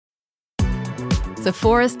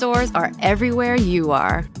Sephora stores are everywhere you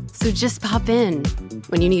are. So just pop in.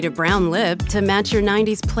 When you need a brown lip to match your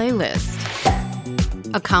 90s playlist.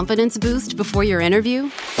 A confidence boost before your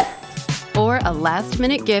interview? Or a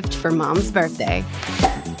last-minute gift for mom's birthday.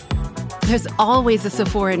 There's always a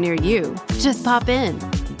Sephora near you. Just pop in.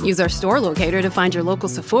 Use our store locator to find your local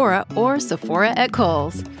Sephora or Sephora at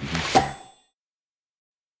Kohl's.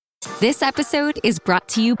 This episode is brought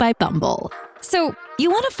to you by Bumble. So,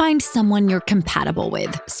 you want to find someone you're compatible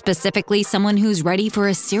with, specifically someone who's ready for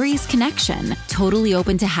a serious connection, totally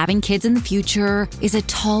open to having kids in the future, is a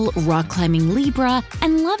tall, rock-climbing Libra,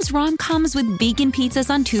 and loves rom-coms with vegan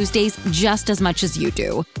pizzas on Tuesdays just as much as you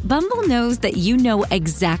do. Bumble knows that you know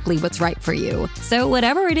exactly what's right for you. So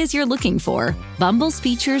whatever it is you're looking for, Bumble's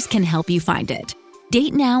features can help you find it.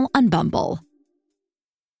 Date now on Bumble.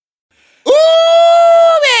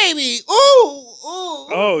 Ooh, baby! Ooh!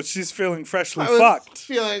 Oh, she's feeling freshly I was fucked.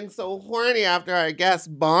 feeling so horny after our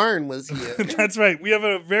guest Barn was here. That's right. We have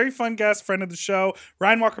a very fun guest, friend of the show.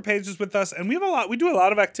 Ryan Walker Page is with us, and we do a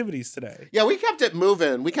lot of activities today. Yeah, we kept it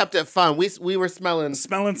moving. We kept it fun. We were smelling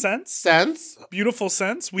scents. Scents. Beautiful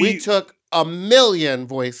scents. We took 1 million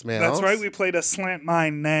voicemails. That's right. We played a Slant My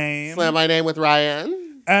Name. Slant My Name with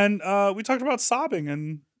Ryan. And we talked about sobbing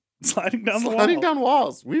and sliding down the wall. Sliding down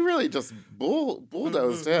walls. We really just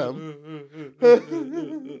bulldozed him. Goodbye.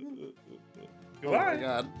 Oh my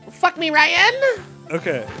God. Fuck me, Ryan.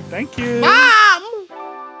 Okay. Thank you. Mom.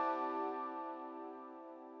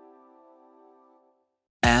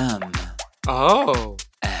 M. Oh.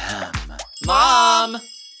 M. Mom!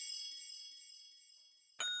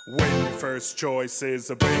 When your first choice is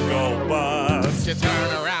a big old bus, You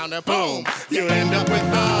turn around and boom, you end up with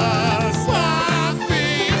us.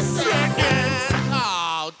 Sloppy seconds.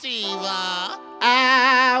 Oh, diva.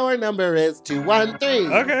 Our number is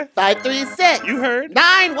 213. Okay. 536. You heard.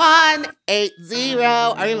 9180.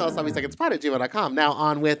 Our email is sloppysecondspot@gmail.com. Now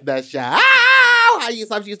on with the show. How you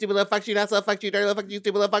sloppy, you stupid little fuck, you not so fuck, you dirty little fuck, you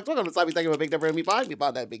stupid little fuck. Welcome to Sloppy Second with Big Dipper and me,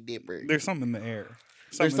 Meatball, that Big Dipper. There's something in the air.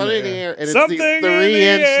 There's something in the air, and Something it's these in the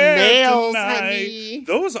 3-inch air nails, tonight. honey.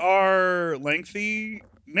 Those are lengthy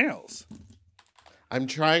nails. I'm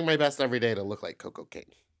trying my best every day to look like Coco King.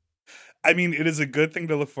 I mean, it is a good thing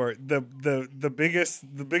to look for. The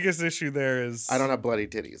biggest issue there is I don't have bloody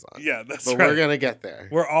titties on. Yeah, that's but right. we're gonna get there.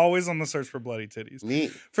 We're always on the search for bloody titties.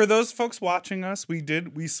 Neat. For those folks watching us, we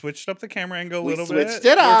switched up the camera angle a little bit. We switched it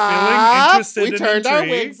We're feeling up. interested We and turned our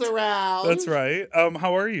intrigued. wigs around. That's right.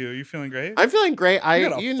 How are you? You feeling great? I'm feeling great. You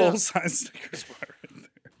got a full-size Snickers bar in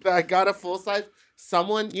there. I got a full size.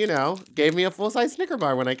 Someone, gave me a full size Snicker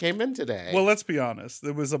bar when I came in today. Well, let's be honest.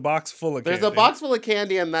 There was a box full of candy. There's a box full of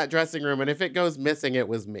candy in that dressing room, and if it goes missing, it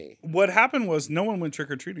was me. What happened was no one went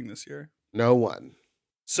trick-or-treating this year. No one.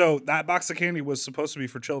 So that box of candy was supposed to be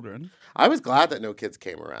for children. I was glad that no kids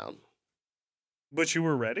came around. But you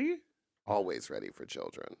were ready? Always ready for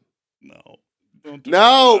children. No. Don't do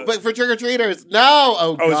No, that. but for trick-or-treaters. No.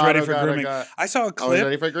 Oh, God. I was ready oh, for God, grooming. Oh, God. I saw a I was clip.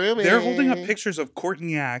 ready for grooming. They're holding up pictures of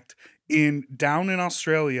Courtney Act down in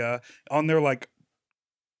Australia on their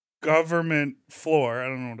government floor. I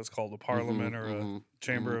don't know what it's called, a parliament or a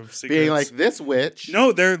chamber of secrets. Being like this witch.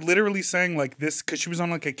 No, they're literally saying this because she was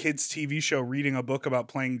on a kid's TV show reading a book about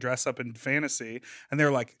playing dress up in fantasy, and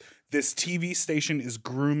they're like, this TV station is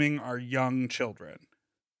grooming our young children.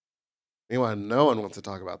 Meanwhile, no one wants to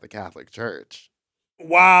talk about the Catholic Church.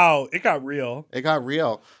 Wow, it got real. It got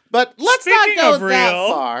real. But let's Speaking not of go that real-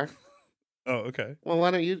 far. Oh, okay. Well, why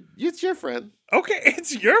don't you? It's your friend. Okay,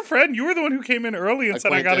 it's your friend. You were the one who came in early and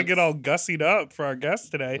said I got to Acquaintance. get all gussied up for our guest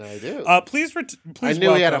today. I do. Please I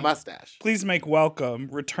knew he had a welcome- mustache. Please make welcome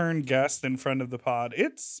return guest in front of the pod.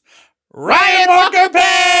 It's Ryan Walker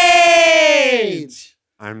Page!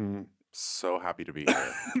 I'm so happy to be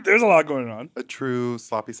here. There's a lot going on. A true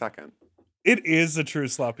sloppy second. It is a true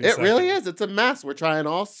sloppy. It second. really is. It's a mess. We're trying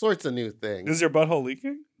all sorts of new things. Is your butthole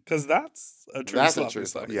leaking? Because that's a true That's a sloppy true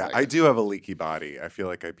second. sloppy Yeah, second. I do have a leaky body. I feel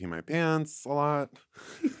like I pee my pants a lot.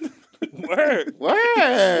 Word.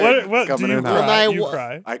 Word. What do Coming you in cry? hot. You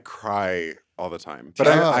cry? I cry all the time. But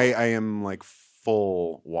Yeah. I am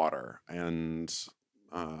full water and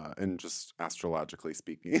just astrologically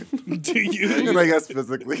speaking. Do you? and I guess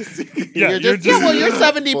physically speaking. Yeah, You're you're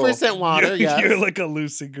 70% water, You're, yes. you're like a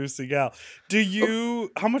loosey-goosey gal.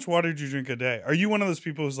 How much water do you drink a day? Are you one of those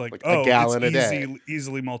people who's like a gallon it's a day.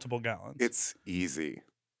 easily multiple gallons? It's easy.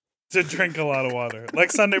 To drink a lot of water.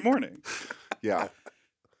 Like Sunday morning. Yeah.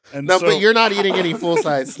 And No, so, but you're not eating any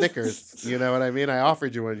full-size Snickers. You know what I mean? I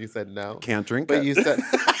offered you one. You said no. Can't drink But it. you said...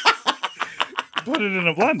 put it in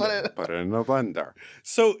a blender. Put it in a blender.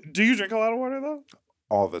 So do you drink a lot of water though?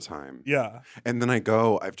 all the time. Yeah. And then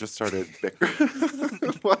I've just started Don't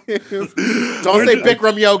say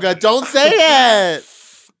Bikram yoga. Don't say it.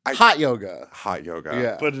 Hot yoga. hot yoga.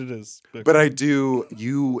 Yeah. But it is. But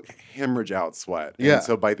you hemorrhage out sweat. Yeah. And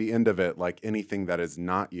so by the end of it, like anything that is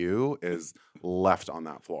not you is left on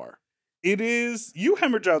that floor. It is. You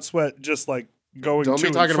hemorrhage out sweat just like going Don't to be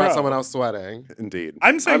and talking about fro. someone else sweating. Indeed.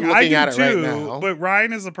 I'm saying I'm I looking do at it right too, now. but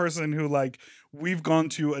Ryan is a person who like we've gone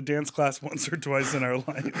to a dance class once or twice in our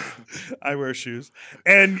life. I wear shoes,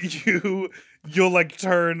 and you'll like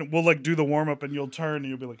turn. We'll like do the warm up, and you'll turn, and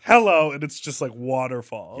you'll be like, "Hello," and it's just like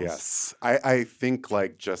waterfalls. Yes. I think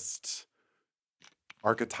like just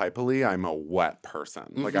archetypally, I'm a wet person.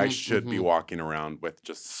 Like I should be walking around with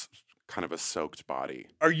just kind of a soaked body.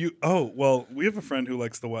 Are you? Oh, well, we have a friend who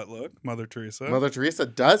likes the wet look, Mother Teresa. Mother Teresa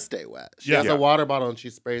does stay wet. She Yeah. has Yeah. a water bottle and she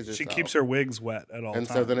sprays herself. She keeps her wigs wet at all And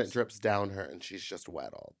times. so then it drips down her and she's just wet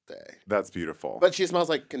all day. That's beautiful. But she smells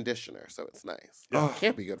like conditioner, so it's nice. Yeah. It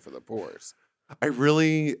can't be good for the pores.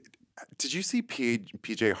 Did you see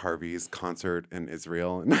PJ Harvey's concert in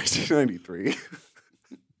Israel in 1993?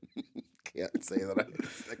 Can't say that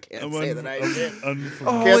I can't I'm say that I I'm did.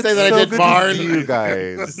 unfamiliar. Can't say that I did good to Barn. see you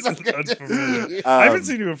guys. Unfamiliar. I haven't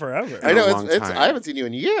seen you in forever. I know a long it's time. I haven't seen you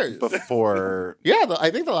in years. Before. Yeah,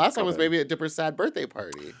 I think the last time was COVID. maybe at Dipper's sad birthday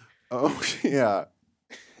party. Oh, yeah.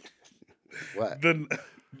 What? Then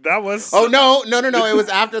that was. Oh no! It was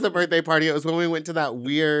after the birthday party. It was when we went to that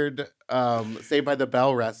weird Saved by the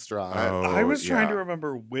Bell restaurant. I was trying to yeah.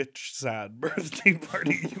 remember which sad birthday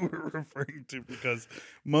party you were referring to because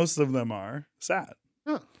most of them are sad.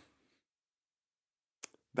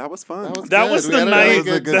 That was fun. That good. was We the had a night-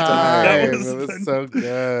 really good that- time. that was It was the- so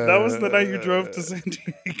good. That was the night you drove to San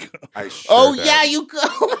Diego I sure Oh did. yeah, you go.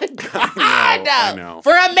 Oh my god! I know.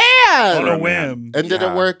 For a man. on For a a whim. And did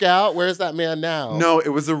Yeah. it work out? Where's that man now? No, it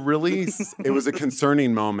was a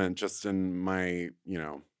concerning moment just in my,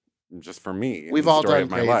 just for me. in We've the all story done of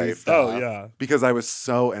my crazy life. stuff. Oh yeah. Because I was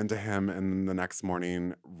so into him, and then the next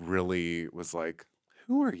morning really was like,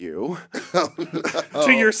 who are you?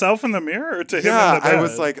 To yourself in the mirror or to him Yeah, in the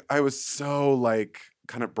bed? I was so like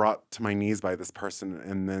kind of brought to my knees by this person,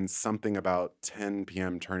 and then something about 10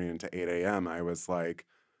 p.m. turning into 8 a.m. I was like,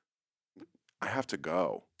 I have to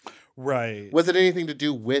go. Right. Was it anything to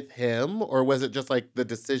do with him, or was it just like the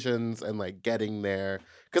decisions and like getting there?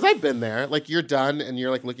 Because I've been there. Like you're done, and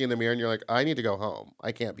you're like looking in the mirror, and you're like, I need to go home.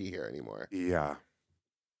 I can't be here anymore. Yeah,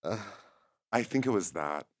 Ugh. I think it was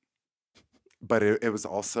that. But it was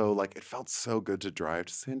also like, it felt so good to drive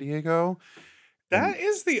to San Diego. That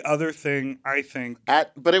is the other thing I think.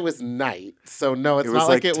 But it was night, so no, it's It was not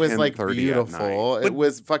like like it was like 10:30 at beautiful. night. It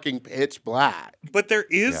was fucking pitch black. But there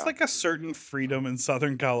is Yeah. like a certain freedom in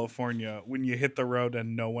Southern California when you hit the road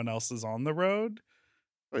and no one else is on the road.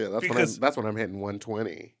 Oh yeah, Because- that's when I'm hitting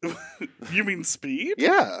 120. You mean speed?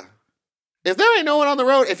 Yeah. If there ain't no one on the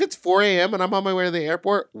road, if it's 4 a.m. and I'm on my way to the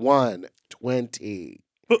airport, 120.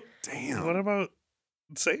 Damn. What about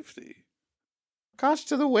safety? Gosh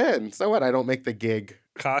to the wind. So what? I don't make the gig.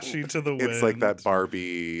 Kashi to the wind. It's like that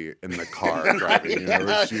Barbie in the car driving,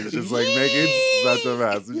 where she's just like making such a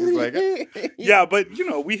mess. And she's like, Yeah, but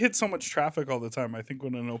we hit so much traffic all the time. I think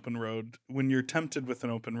when you're tempted with an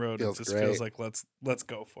open road, Feels it just great. feels like let's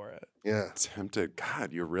go for it. Yeah. tempted.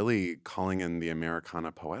 God, you're really calling in the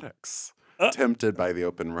Americana poetics. Uh. Tempted by the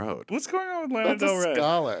open road. What's going on with Lana That's Del a Rey?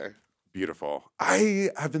 scholar. Beautiful. I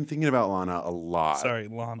have been thinking about Lana a lot. Sorry,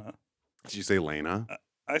 Lana. Did you say Lana?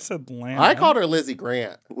 I said Lana. I called her Lizzie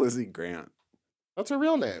Grant. Lizzie Grant. That's her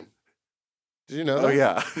real name. Did you know that? Oh,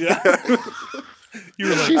 yeah. Yeah. You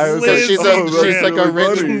were like, She's, I was so like, she's, oh, a, that's she's like a really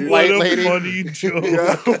rich funny. white what a lady. funny joke.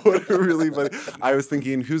 Yeah, what a really funny. I was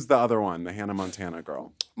thinking, who's the other one? The Hannah Montana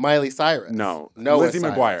girl. Miley Cyrus. No, Noah Lizzie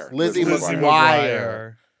Cyrus. McGuire. Lizzie Lizzie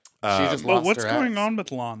McGuire. McGuire. She just But lost what's her going ex. on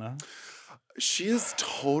with Lana? She is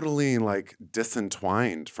totally like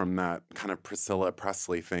disentwined from that kind of Priscilla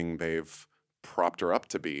Presley thing they've propped her up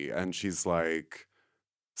to be. And she's like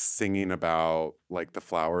singing about like the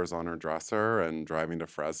flowers on her dresser and driving to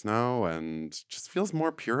Fresno and just feels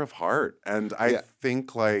more pure of heart. And I Yeah.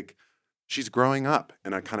 think like she's growing up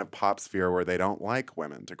in a kind of pop sphere where they don't like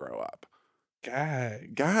women to grow up.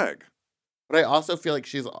 Gag. Gag. But I also feel like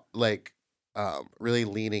she's like really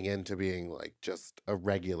leaning into being like just a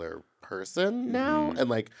regular person now, Mhm. and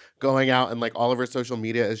like going out and like all of her social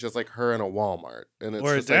media is just like her in a Walmart, and it's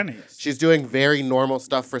Or a just like, Denny's. she's doing very normal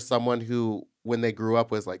stuff for someone who, when they grew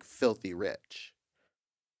up, was like filthy rich.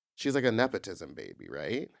 She's like a nepotism baby,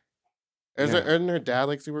 right? Isn't her dad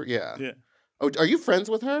like super? Yeah. Yeah. Oh, are you friends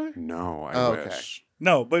with her? No, I Oh, okay. wish.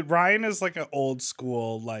 No, but Ryan is like an old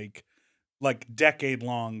school, like decade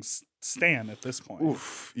long stan at this point.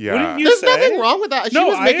 Oof. Yeah. Wouldn't you There's say? nothing wrong with that. She No,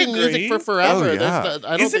 was I making music agree. for forever. Oh, yeah. I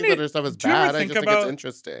don't Isn't think that it- her stuff is do you ever bad. I think just think it's about-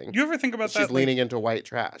 interesting. You ever think about She's that? leaning into white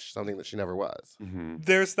trash, something that she never was. Mhm.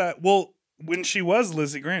 There's that. Well, when she was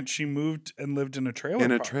Lizzie Grant, she moved and lived in a trailer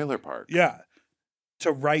In a park. trailer park. Yeah.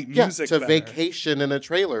 To write Yeah, music. to better. vacation in a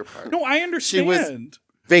trailer park. No, I She was- understand.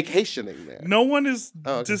 Vacationing there. No one is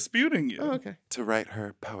Oh, okay. disputing you. Oh, okay. To write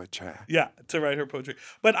her poetry. Yeah, to write her poetry.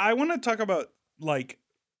 But I want to talk about like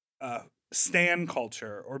stan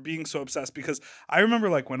culture or being so obsessed, because I remember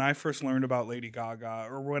like when I first learned about Lady Gaga,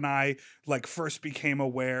 or when I like first became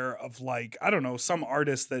aware of like, I don't know, some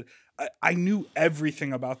artists that I knew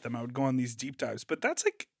everything about them. I would go on these deep dives, but that's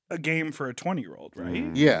like a game for a 20-year-old,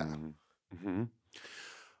 right? Yeah. Mhm.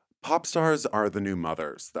 Pop stars are the new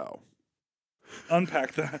mothers, though.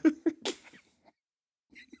 Unpack that.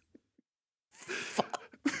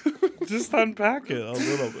 Just unpack it a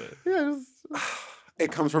little bit. Yeah,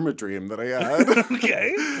 It comes from a dream that I had.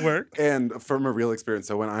 Okay, work. And from a real experience.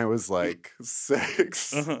 So when I was like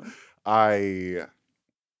 6, Uh-huh. I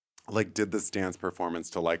like did this dance performance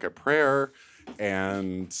to like a prayer,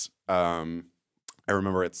 and I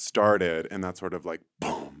remember it started and that sort of like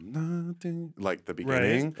boom, like the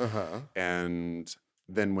beginning, uh-huh. and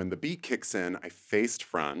then when the beat kicks in, I faced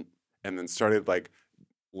front and then started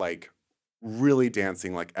like really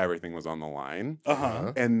dancing like everything was on the line.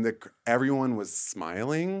 Uh-huh. And everyone was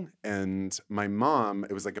smiling, and my mom,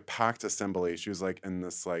 it was like a packed assembly. She was like in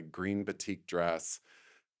this like green batik dress.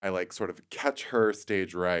 I like sort of catch her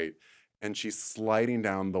stage right, and she's sliding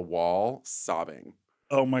down the wall sobbing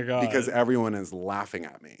Oh my god. because everyone is laughing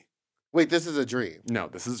at me. Wait, this is a dream. No,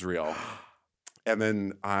 this is real. And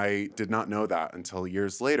then I did not know that until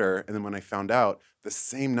years later. And then when I found out, the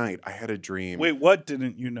same night I had a dream Wait, what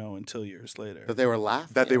didn't you know until years later? That they were laughing.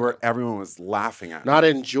 that at everyone was laughing at me. not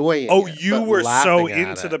enjoying. Oh, it, you but were so laughing at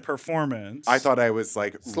into it. the performance. I thought I was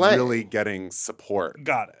like Slay. really getting support.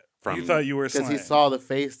 Got it. You From- thought you were because he slaying. saw the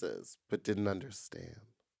faces but didn't understand.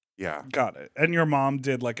 Yeah. Got it. And your mom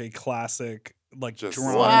did like a classic like Just-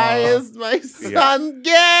 drama. Why is my son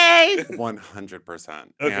gay?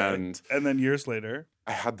 100%. Okay. And then years later.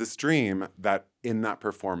 I had this dream that in that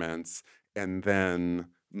performance, and then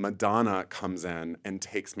Madonna comes in and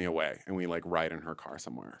takes me away, and we like ride in her car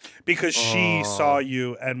somewhere. Because she Oh. saw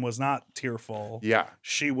you and was not tearful. Yeah.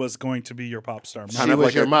 She was going to be your pop star. She Kind of was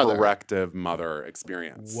like your a mother. corrective mother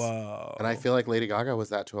experience. Whoa. And I feel like Lady Gaga was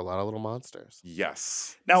that to a lot of little monsters.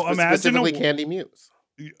 Yes. Now imagine Specifically Candy Muse.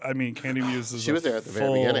 I mean, Candy Muse is She was there at the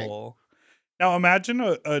very beginning. full- Now imagine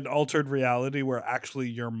an altered reality where actually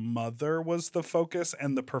your mother was the focus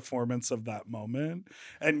and the performance of that moment,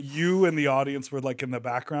 and you and the audience were like in the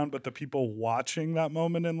background, but the people watching that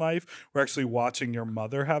moment in life were actually watching your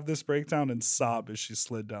mother have this breakdown and sob as she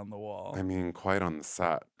slid down the wall. I mean, quite on the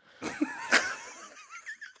set.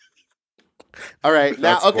 All right,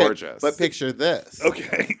 now That's okay, gorgeous. but picture this: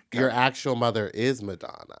 Okay. your actual mother is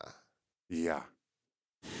Madonna. Yeah.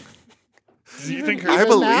 Do you think I her,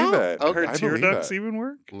 believe now? it. Okay. her I tear believe ducts it. even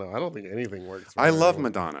work? No, I don't think anything works. for I her love anymore.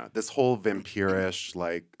 Madonna. This whole vampirish,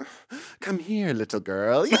 like, come here, little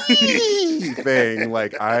girl, yee, thing.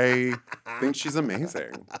 Like, I think she's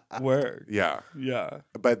amazing. Work. Yeah. Yeah.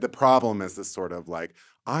 But the problem is this sort of like,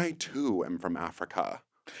 I too am from Africa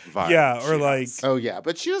vibe. Yeah, or she like- has. Oh yeah,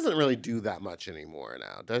 but she doesn't really do that much anymore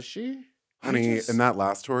now, does she? Honey, just- in that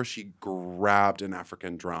last tour, she grabbed an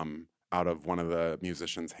African drum out of one of the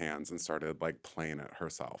musicians' hands and started like playing it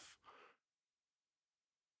herself.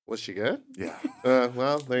 Was she good? Yeah.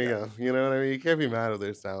 Well, there you go. You know what I mean? You can't be mad if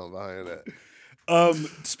there's talent behind it.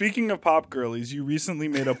 Speaking of pop girlies, you recently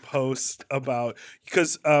made a post about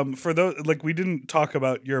because for those like we didn't talk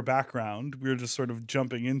about your background, we were just sort of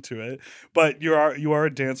jumping into it. But you are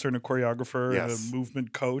a dancer and a choreographer Yes. and a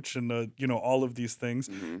movement coach and all of these things.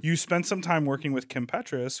 Mhm. You spent some time working with Kim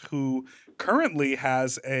Petras, who currently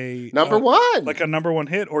has a Number one. like a number one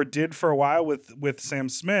hit, or did for a while with Sam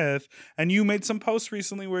Smith. And you made some posts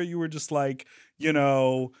recently where you were just like, you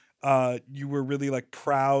were really like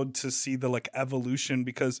proud to see the like evolution,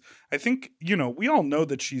 because I think, we all know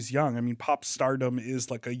that she's young. I mean, pop stardom is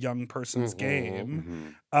like a young person's Mhm.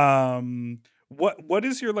 game. Mhm. What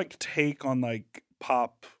is your like take on like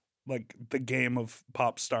pop, like the game of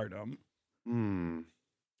pop stardom?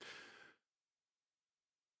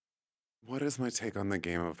 What is my take on the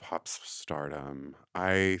game of pop stardom?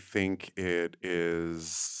 I think it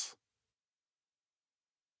is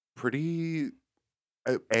pretty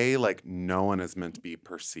like no one is meant to be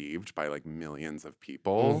perceived by like millions of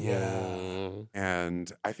people. Mhm.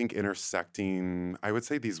 And I think intersecting, I would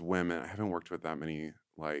say these women, I haven't worked with that many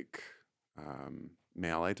like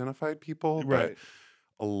male identified people, Right.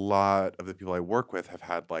 but a lot of the people I work with have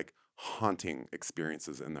had like haunting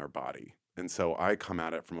experiences in their body. And so I come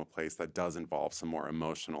at it from a place that does involve some more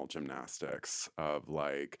emotional gymnastics of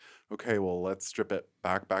like, okay, well, let's strip it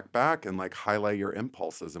back, and like highlight your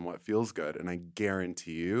impulses and what feels good. And I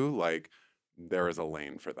guarantee you, like, there is a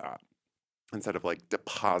lane for that instead of like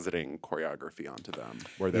depositing choreography onto them.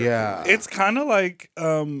 Where they're Yeah. It's kind of like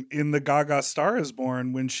in the Gaga Star is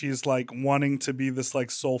Born when she's like wanting to be this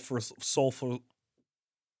like soulful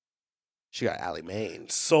She got Allie Maine.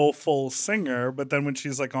 soulful singer, but then when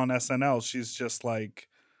she's like on SNL, she's just like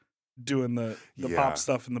doing the Yeah. pop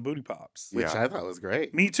stuff and the booty pops. Which Yeah. I thought was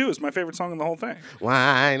great. Me too. It's my favorite song in the whole thing.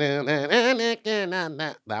 Why?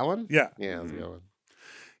 That one? Yeah. Yeah, that's a good one.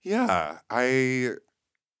 Yeah, I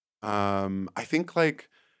think like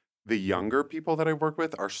the younger people that I work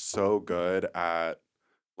with are so good at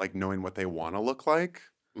like knowing what they want to look like.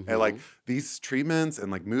 And like these treatments and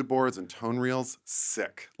like mood boards and tone reels,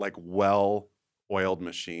 sick, like well-oiled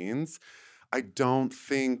machines. I don't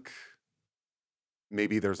think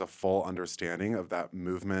maybe there's a full understanding of that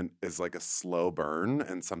movement is like a slow burn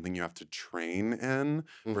and something you have to train in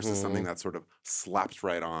versus something that's sort of slapped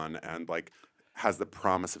right on and like has the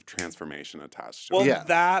promise of transformation attached to Well, it. Yeah.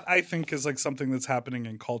 that I think is like something that's happening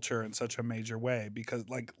in culture in such a major way because,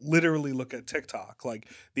 like, literally look at TikTok. Like,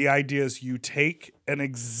 the idea is you take an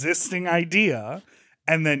existing idea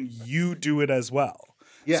and then you do it as well.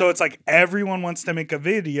 Yeah. So it's like everyone wants to make a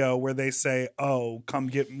video where they say, "Oh, come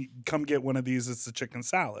get one of these. It's the chicken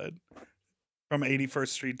salad from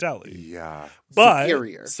 81st Street Deli." Yeah. But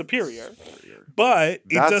Superior. But it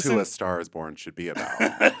That's doesn't. who A Star is Born should be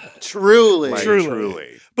about. Truly. Like, Truly.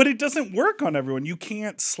 truly. But it doesn't work on everyone. You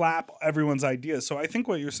can't slap everyone's ideas. So I think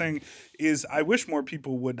what you're saying is I wish more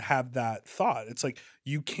people would have that thought. It's like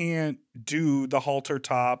you can't do the halter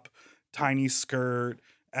top, tiny skirt,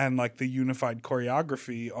 and like the unified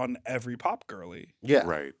choreography on every pop girly. Yeah.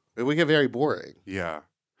 Right. It would get very boring. Yeah.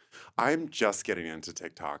 I'm just getting into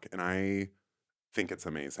TikTok and I think it's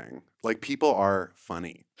amazing. Like people are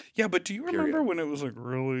funny. Yeah, but do you remember Period. when it was like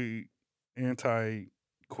really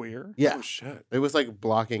anti-queer? Yeah. Oh shit. It was like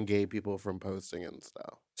blocking gay people from posting and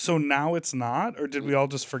stuff. So now it's not? Or did we all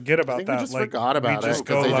just forget I about think that? we just like, forgot about we it just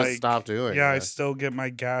because go they like, just stopped doing yeah, I it. still get my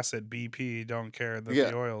gas at BP. Don't care that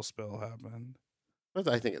Yeah. the oil spill happened.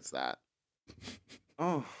 I think it's that.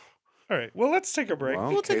 Oh. All right. Well, let's take a break.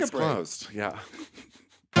 Well, We'll take a case break. closed. Yeah.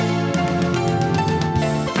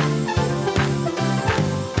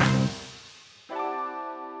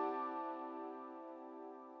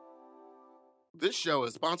 This show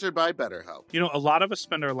is sponsored by BetterHelp. You know, a lot of us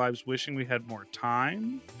spend our lives wishing we had more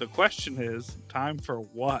time. The question is, time for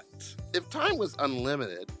what? If time was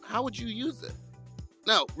unlimited, how would you use it?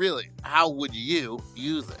 No, really, how would you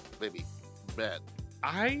use it? Maybe bed.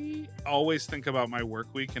 I always think about my work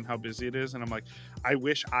week and how busy it is, and I'm like, I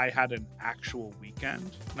wish I had an actual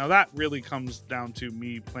weekend. Now, that really comes down to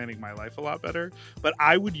me planning my life a lot better, but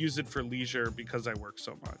I would use it for leisure because I work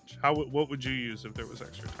so much. What would you use if there was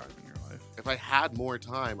extra time in your life? If I had more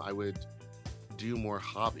time, I would do more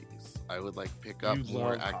hobbies. I would like pick up You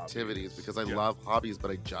more love activities hobbies. because I Yeah. love hobbies, but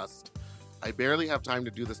I barely have time to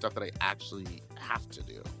do the stuff that I actually have to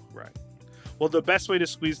do. Right. Well, the best way to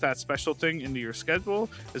squeeze that special thing into your schedule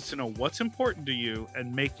is to know what's important to you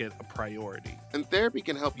and make it a priority. And therapy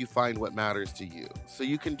can help you find what matters to you so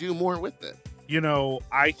you can do more with it. You know,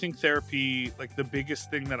 I think therapy, like the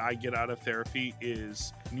biggest thing that I get out of therapy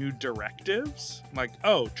is new directives. Like,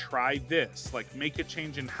 oh, try this. Like, make a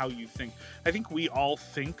change in how you think. I think we all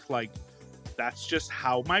think like, that's just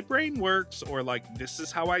how my brain works, or like, this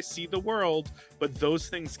is how I see the world. But those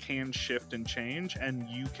things can shift and change, and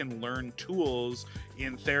you can learn tools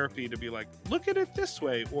in therapy to be like, look at it this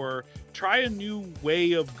way, or try a new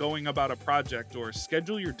way of going about a project, or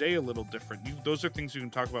schedule your day a little different. Those are things you can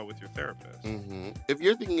talk about with your therapist. If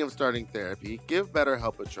you're thinking of starting therapy, give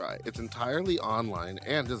BetterHelp a try. It's entirely online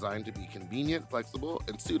and designed to be convenient, flexible,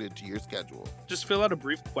 and suited to your schedule. Just fill out a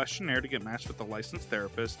brief questionnaire to get matched with a licensed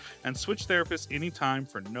therapist and switch therapists anytime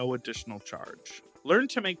for no additional charge. Learn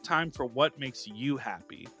to make time for what makes you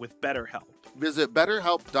happy with BetterHelp. Visit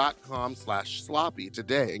betterhelp.com/sloppy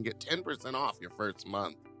today and get 10% off your first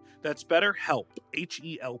month. That's BetterHelp,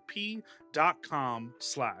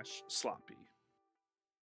 HELP.com/sloppy.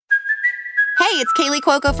 Hey, it's Kaylee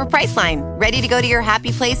Cuoco for Priceline. Ready to go to your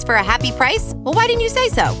happy place for a happy price? Well, why didn't you say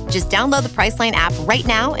so? Just download the Priceline app right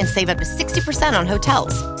now and save up to 60% on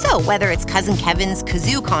hotels. So whether it's Cousin Kevin's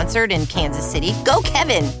Kazoo Concert in Kansas City, go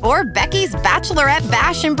Kevin, or Becky's Bachelorette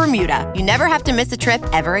Bash in Bermuda, you never have to miss a trip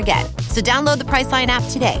ever again. So download the Priceline app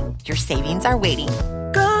today. Your savings are waiting.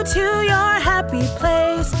 Go to your happy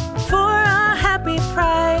place for a happy happy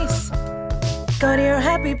price. Go to your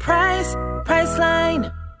happy price,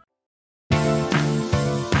 Priceline.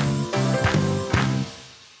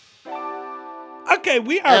 Okay,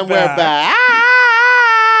 we are And we're back.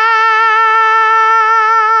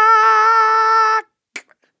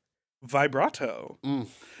 Vibrato.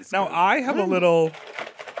 It's Now, good. I have a little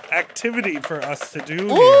activity for us to do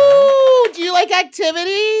here. Ooh, do you like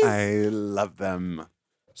activities? I love them.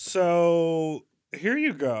 So, here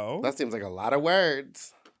you go. That seems like a lot of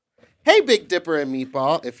words. Hey, Big Dipper and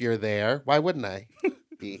Meatball, if you're there, why wouldn't I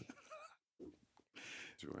be?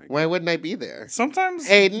 Why wouldn't I be there? Sometimes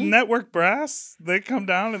Hayden? Network Brass, they come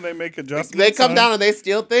down and they make adjustments. They come on- down and they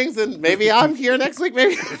steal things, and maybe I'm here next week,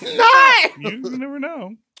 maybe not. You never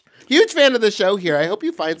know. Huge fan of the show here. I hope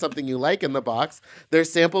you find something you like in the box.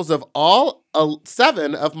 There's samples of all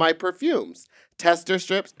 7 of my perfumes, tester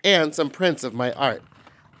strips, and some prints of my art.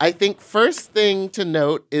 I think first thing to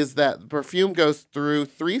note is that the perfume goes through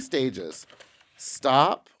 3 stages.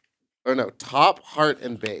 Top, heart,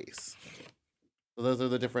 and base. So those are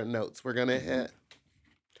the different notes we're going to hit.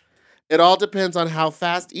 It all depends on how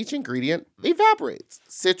fast each ingredient evaporates.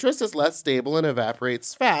 Citrus is less stable and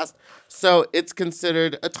evaporates fast, so it's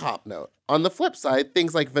considered a top note. On the flip side,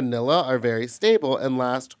 things like vanilla are very stable and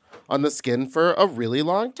last on the skin for a really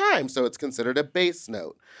long time, so it's considered a base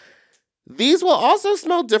note. These will also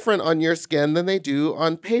smell different on your skin than they do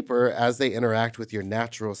on paper as they interact with your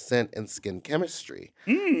natural scent and skin chemistry.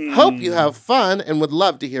 Hope you have fun and would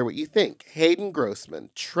love to hear what you think. Hayden Grossman,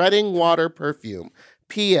 Treading Water Perfume.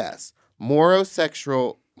 P.S.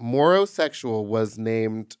 Morosexual was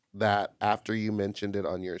named that after you mentioned it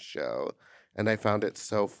on your show. And I found it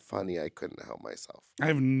so funny I couldn't help myself. I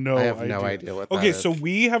have no idea what that Okay, is. so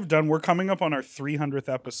we're coming up on our 300th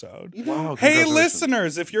episode. Wow, Hey, congratulations.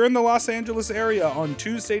 listeners, if you're in the Los Angeles area on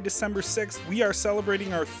Tuesday, December 6th, we are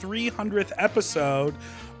celebrating our 300th episode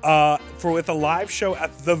with a live show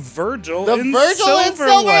at the Virgil in Silver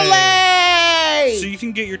Lake. So you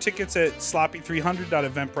can get your tickets at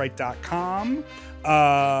sloppy300.eventbrite.com.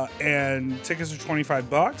 And tickets are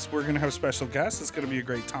 $25. We're going to have special guests. It's going to be a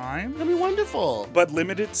great time, It's going to be wonderful. but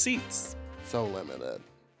limited seats. So limited.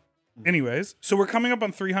 Anyways, so we're coming up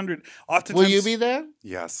on 300. Oftentimes, Will you be there?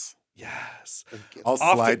 Yes. Yes. I'll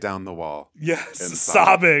Often- slide down the wall. Yes, Inside.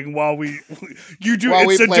 sobbing while you do. While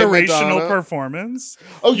It's we a play durational Madonna. performance.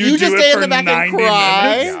 Oh, you do just it stay in for the back and 90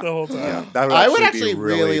 cry? minutes the whole time. Yeah, that would I would be actually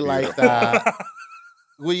really like beautiful. that.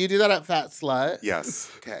 Will you do that at Fat Slut? Yes.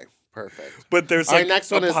 Okay, perfect. But there's Our like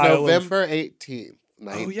next a one is pile of- November 18th.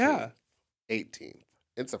 19th, Oh yeah. 18th.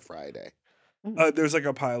 It's a Friday. There's like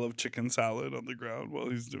a pile of chicken salad on the ground while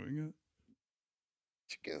he's doing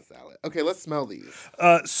Chicken salad. Okay, let's smell these.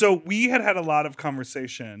 it. So we had a lot of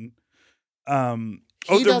conversation. He the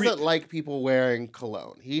doesn't like people wearing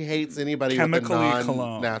cologne. He hates anybody with a Chemically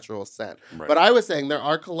cologne. non-natural scent. Right. But I was saying there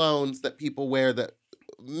are colognes that people wear that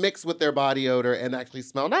mix with their body odor and actually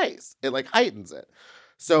smell nice. It like heightens it.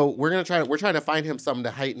 So we're trying to find him something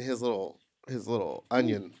to heighten his little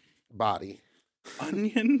onion body.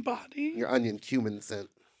 onion body. Your onion cumin scent.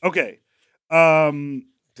 Okay.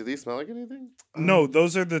 Do these smell like anything? No,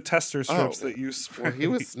 those are the tester strips Oh. that you spray. Well, he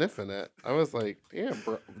was sniffing it. I was like,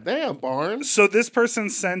 damn, Barnes. So this person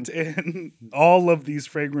sent in all of these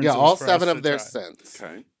fragrances. Yeah, all for 7 us to of their try. scents.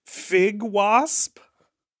 Okay. Fig Wasp,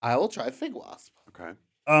 I will try Fig Wasp. Okay.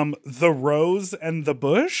 the Rose and the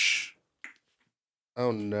Bush.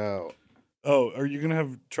 Oh no. Oh, are you gonna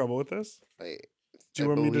have trouble with this? Wait. Do you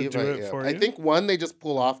want me to do it for I you? think one they just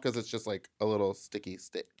pull off because it's just like a little sticky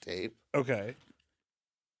tape. Okay.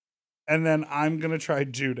 And then I'm gonna try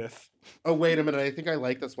Judith. Oh wait a minute! I think I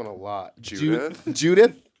like this one a lot. Judith?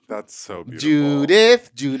 Judith. That's so beautiful.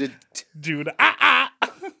 Judith. Dude,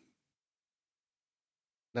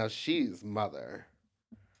 Now she's mother.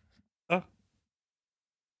 Oh.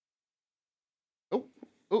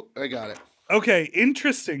 Oh, I got it. Okay,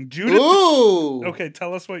 interesting. Judith. Ooh. Okay,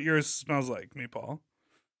 tell us what yours smells like, me, Paul.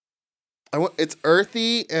 It's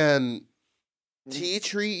earthy and tea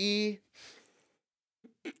tree-y.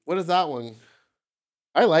 What is that one?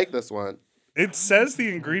 I like this one. It says the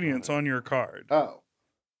ingredients on your card.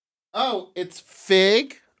 Oh, it's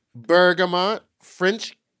fig, bergamot,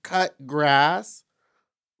 French cut grass,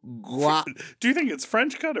 Do you think it's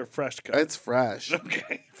French cut or fresh cut? It's fresh.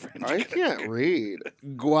 Okay, French I cut. can't read.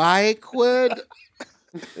 Guaiquid.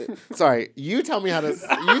 Sorry, you tell me how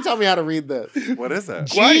to read this. What is it?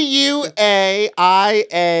 Guaiaewood.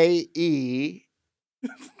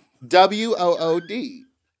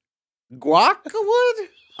 Guacwood?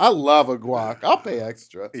 I love a guac. I'll pay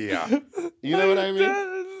extra. Yeah. You know what I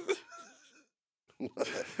mean?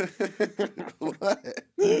 What?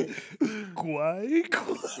 Guay.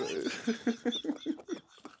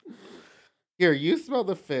 Here, you smell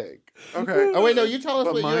the fig. Okay. Oh wait, no, you tell us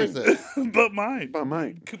But what yours mine. is. But mine. But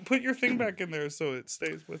mine. Put your thing back in there so it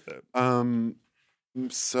stays with it.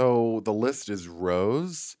 So the list is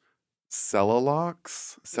rose,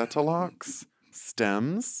 cetelox,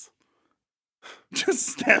 stems. Just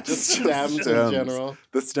stems. Just stems in Stems. general.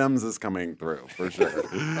 The stems is coming through for sure.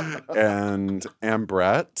 And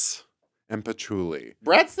ambrette and patchouli.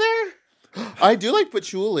 Brett's there? I do like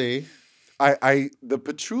patchouli. The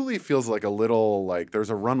patchouli feels like a little like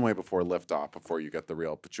there's a runway before liftoff before you get the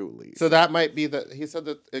real patchouli. So that might be he said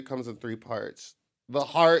that it comes in 3 parts. The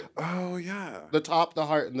heart, Oh yeah. the top, the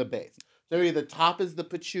heart, and the base. So maybe the top is the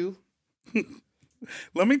patchouli.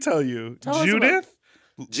 Let me tell you, Tell us Judith,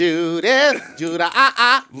 Judah,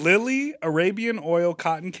 Lily, Arabian oil,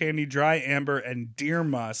 cotton candy, dry amber, and deer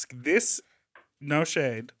musk. This, no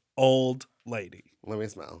shade, old lady. Let me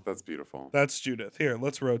smell. That's beautiful. That's Judith. Here,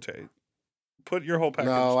 let's rotate. Put your whole package.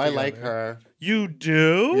 No, I together. like her. You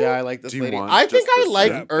do? Yeah, I like this Do you lady. want I think just I the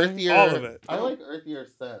like scent? earthier. All of it. I like earthier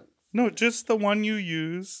scents. No, just the one you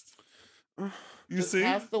used. You Just see?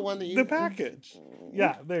 pass the one that you The package.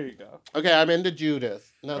 Yeah, there you go. Okay, I'm into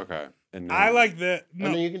Judith. No, Okay. And now, I like that. and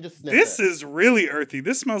then No, you can just sniff this it. is really earthy.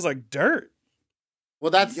 This smells like dirt.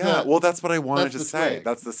 Well, that's Yeah, the well that's what I wanted that's to the say. twig.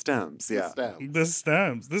 That's the stems. the Yeah. stem. The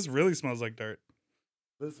stems. This really smells like dirt.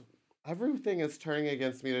 This, everything is turning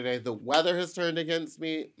against me today. The weather has turned against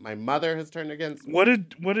me. My mother has turned against me. What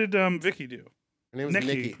did Vicky do? Her name is Nikki.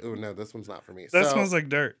 Nikki. Oh no, this one's not for me. That So, smells like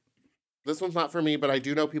dirt. this one's not for me, but I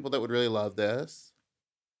do know people that would really love this.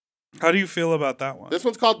 How do you feel about that one? This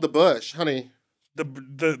one's called the Bush, honey.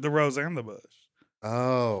 The rose and the bush.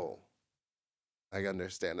 Oh, I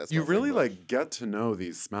understand. It You smells really Bush. like get to know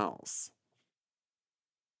these smells.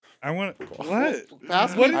 I want what?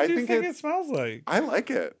 Pass What me- did I you think think it it's- smells like? I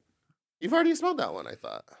like it. You've already smelled that one, I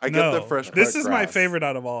thought. I get the No, fresh. This cut is my grass. favorite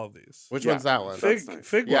out of all of these. Which Yeah, one's that one? That's Fig, nice.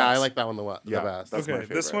 fig. Yeah, I wax. like that one the Yeah, best. that's my Okay,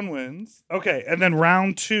 this favorite. one wins. Okay, and then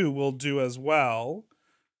round 2 we'll do as well.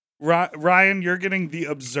 Ryan, you're getting the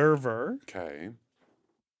Observer, Okay.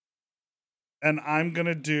 and I'm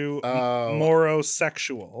gonna do Oh.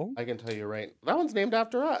 Morosexual. I can tell you right. That one's named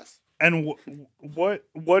after us. And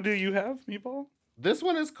what do you have, Meatball? This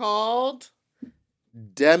one is called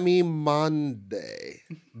Demimonde.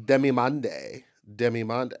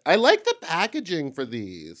 Demimonde. I like the packaging for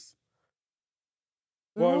these.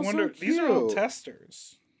 They're Well, I all so wonder. These are all cute.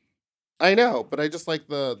 testers. I know, but I just like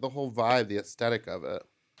the whole vibe, the aesthetic of it.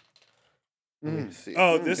 Let me see.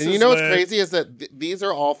 Oh, this and is you know what's lit. crazy is that these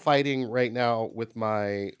are all fighting right now with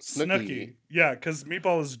my Snooki. Snooki. Yeah, because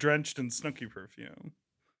Meatball is drenched in Snooki perfume.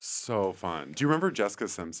 So fun. Do you remember Jessica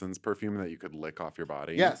Simpson's perfume that you could lick off your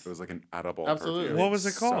body? Yes. It was like an edible Absolutely. perfume. What was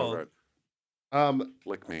it So called? good.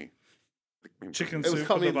 Lick me. Lick me. Chicken It was soup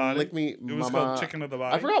called of the body. Lick Me It was Mama. called Chicken of the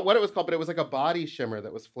Body. I forgot what it was called, but it was like a body shimmer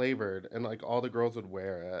that was flavored, and like all the girls would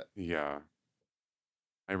wear it. Yeah.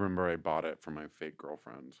 I remember I bought it for my fake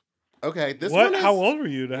girlfriend. Okay, this what? one is. How old were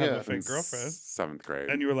you to have Yeah. a fake In girlfriend? 7th grade.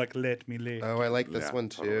 And you were like, "Let me lick." Oh, I like this Yeah, one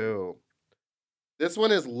too. totally. This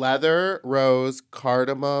one is leather, rose,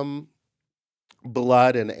 cardamom,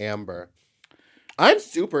 blood, and amber. I'm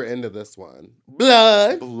super into this one.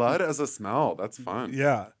 Blood. Blood as a smell. That's fun.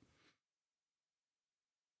 Yeah.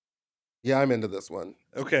 Yeah, I'm into this one.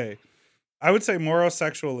 Okay. I would say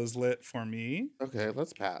Morosexual is lit for me. Okay,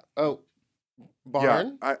 let's pat. Oh,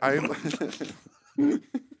 barn. Yeah.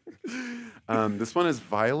 This one is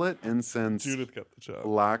violet, incense, Judith got the job.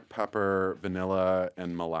 black pepper, vanilla,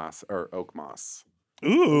 and molasses or oak moss.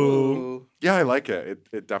 Ooh. Yeah, I like it.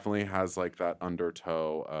 It definitely has like that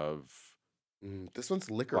undertow of This one's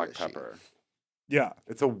black licorice. pepper. Yeah.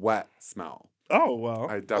 It's a wet smell. Oh well.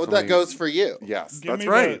 I Oh, definitely. that goes for you. Yes, Give that's me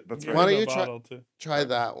right. the- That's give right. Why me don't the you try- bottle too. Try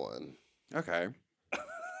that one. Okay.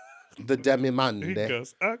 The He Demimonde.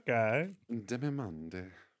 goes, okay. Demimande.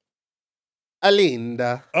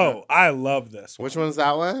 Alinda. Oh, I love this one. Which one's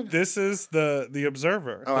that one? This is the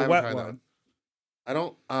Observer, Oh, I the haven't wet tried that one. I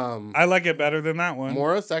don't. I like it better than that one.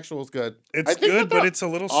 Morosexual's good. It's I think good, that but they're it's a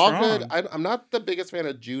little all strong. good. I'm not the biggest fan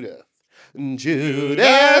of Judith. Judith.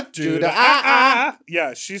 Ah.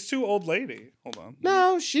 Yeah, she's too old lady. Hold on.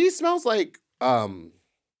 No, she smells like Vander.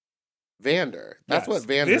 That's Yes. what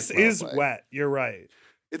Vander. This smells is like. wet. You're right.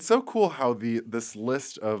 It's so cool how this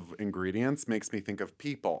list of ingredients makes me think of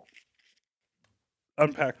people.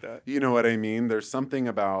 Unpack that. You know what I mean? There's something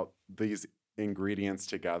about these ingredients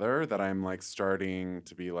together that I'm like starting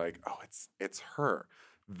to be like, oh, it's her.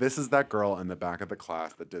 This is that girl in the back of the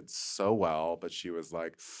class that did so well, but she was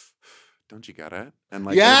like, don't you get it? And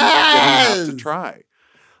like, didn't have to Yes! try.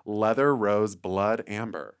 Leather, rose, blood,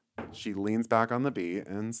 amber. She leans back on the beat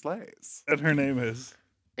and slays. And her name is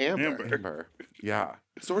Amber. Amber. Yeah.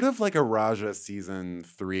 Sort of like a Raja season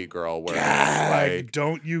 3 girl where Gag, it's like,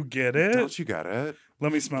 don't you get it? don't you get it?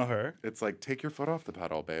 Let me smell her. It's like, take your foot off the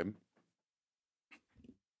pedal, babe.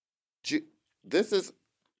 This is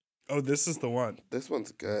Oh, this is the one. this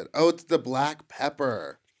one's good. Oh, it's the black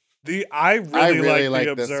pepper. I really like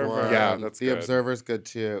the this Observer. one. Yeah, that's the good. Observer's good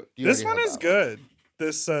too. You This already one have is that good.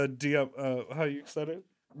 This how you said it?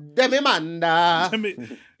 Demi Manda.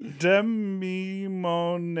 Demi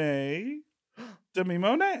Monet. Demi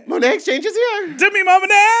Monet. Monet Exchange is here. Demi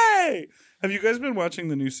Monet. Have you guys been watching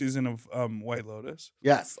the new season of White Lotus?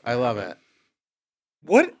 Yes, I love it.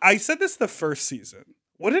 What I said this the first season.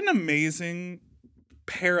 What an amazing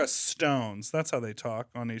pair of stones. That's how they talk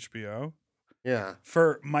on HBO. Yeah.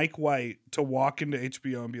 For Mike White to walk into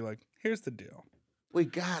HBO and be like, here's the deal. We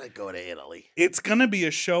gotta go to Italy. It's going to be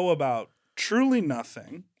a show about truly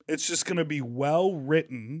nothing. It's just going to be well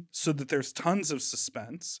written so that there's tons of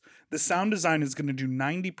suspense. The sound design is going to do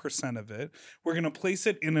 90% of it. We're going to place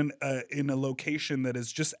it in a location that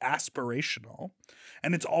is just aspirational.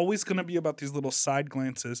 And it's always going to be about these little side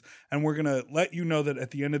glances. And we're going to let you know that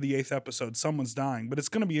at the end of the 8th episode, someone's dying. But it's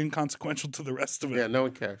going to be inconsequential to the rest of it. Yeah, no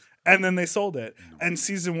one cares. And then they sold it. And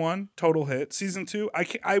season 1, total hit. Season 2,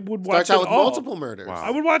 I would watch Starts out it with all. multiple murders. Wow. I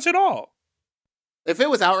would watch it all. If it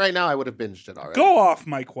was out right now, I would have binged it already. Go off,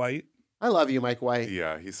 Mike White. I love you, Mike White.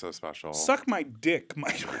 Yeah, he's so special. Suck my dick,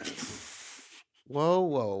 Mike White. Whoa,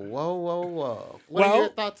 whoa, whoa, whoa, whoa. What Well- are your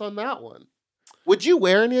thoughts on that one? Would you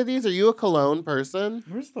wear any of these? Are you a cologne person?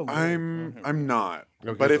 Where's the I'm not.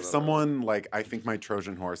 Okay, But so if no. someone, like, I think my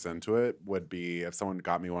Trojan horse into it would be if someone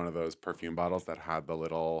got me one of those perfume bottles that had the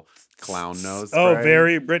little clown nose Oh, spray,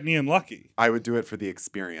 very Brittany and Lucky. I would do it for the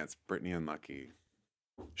experience. Brittany and Lucky.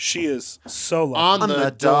 She is so lucky. On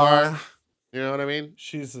the door. You know what I mean?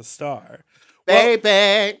 She's a star. Well,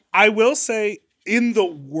 Baby. I will say, in the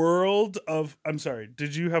world of, I'm sorry,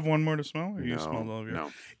 did you have one more to smell? Or you No, smelled all of yours?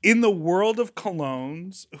 no. In the world of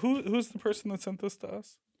colognes, who's the person that sent this to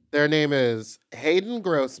us? Their name is Hayden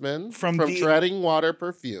Grossman From from the- Treading Water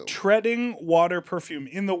Perfume. Treading Water Perfume.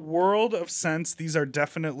 In the world of scents, these are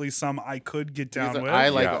definitely some I could get down with. I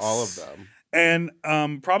like Yes. all of them. And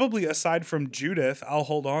probably aside from Judith, I'll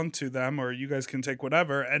hold on to them, or you guys can take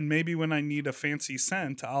whatever. And maybe when I need a fancy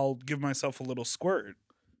scent, I'll give myself a little squirt.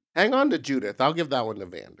 Hang on to Judith. I'll give that one to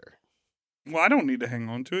Vander. Well, I don't need to hang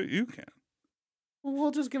on to it. You can.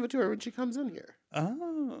 We'll just give it to her when she comes in here.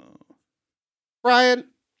 Oh. Brian.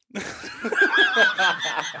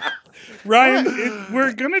 Ryan,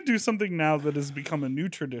 we're going to do something now that has become a new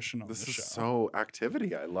tradition on This the is show. so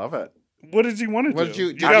activity. I love it. What did you want to What do? did you-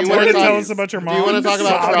 You do got you more wanna to talk- tell us about your mom? Do you want to talk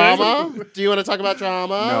about sobbing? trauma? Do you want to talk about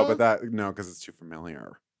trauma? No, but because it's too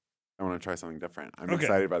familiar. I want to try something different. I'm Okay.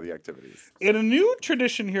 excited about the activities. In a new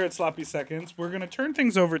tradition here at Sloppy Seconds, we're going to turn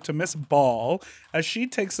things over to Miss Ball as she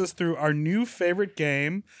takes us through our new favorite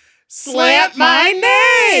game, Slant My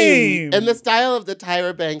Name! In the style of the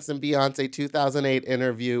Tyra Banks and Beyonce 2008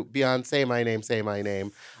 interview, Beyonce, my name, say my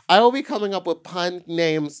name, I will be coming up with pun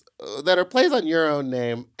names that are plays on your own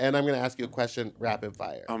name, and I'm going to ask you a question rapid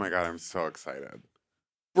fire. Oh my God, I'm so excited.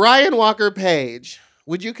 Brian Walker Page,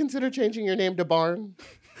 would you consider changing your name to Barn?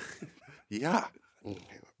 Yeah.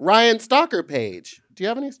 Ryan Stalker Page, do you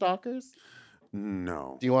have any stalkers?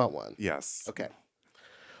 No. Do you want one? Yes. Okay.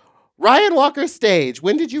 Ryan Walker Stage,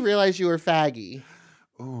 when did you realize you were faggy?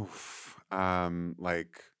 Oof.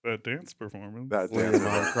 Like That dance performance. that When dance. your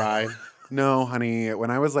mom cried. No, honey. When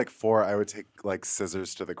I was like 4, I would take like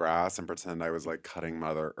scissors to the grass and pretend I was like cutting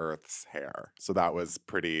Mother Earth's hair. So that was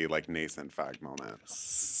pretty like nascent fag moment.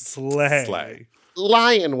 Slay. Slay.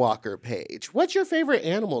 Lion Walker Page, what's your favorite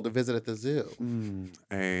animal to visit at the zoo?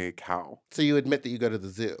 A cow. So you admit that you go to the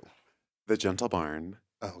zoo. The Gentle Barn.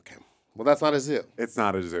 Oh, okay. Well, that's not a zoo. It's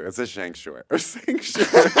not a zoo. It's a sanctuary.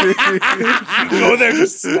 Sanctuary. Go there to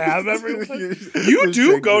stab everyone? You It's a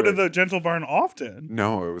do go to sanctuary. the Gentle Barn often.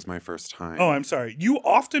 No, it was my first time. Oh, I'm sorry. You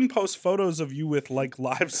often post photos of you with like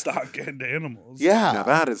livestock and animals. Yeah. Now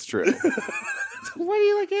that is true. Why do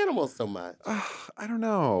you like animals so much? I don't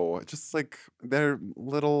know. Just like they're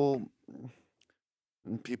little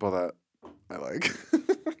people that I like.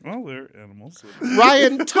 Well, they're animals.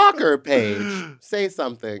 Ryan Talker Page, say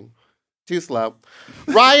something. Too slow.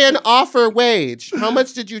 Ryan Offer Wage, how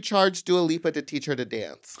much did you charge Dua Lipa to teach her to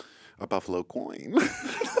dance? A buffalo coin.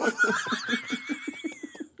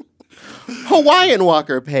 Hawaiian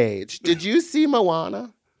Walker Page, did you see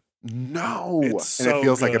Moana? No. It's and so it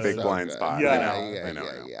feels like a good. big So blind good. spot. Yeah. I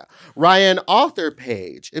know. Yeah. Ryan, author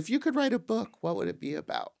page. If you could write a book, what would it be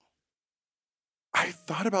about? I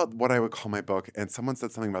thought about what I would call my book, and someone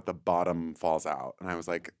said something about The Bottom Falls Out. And I was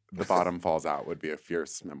like, The Bottom Falls Out would be a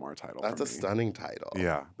fierce memoir title. That's for a me. stunning title.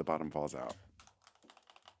 Yeah, The Bottom Falls Out.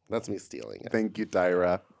 That's me stealing it. Thank you,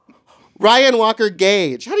 Dyra. Ryan Walker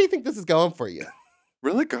Gage. How do you think this is going for you?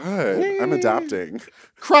 Really good. I'm adapting.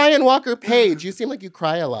 Ryan Walker Page. You seem like you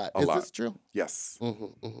cry a lot. A Is lot. this true? Yes.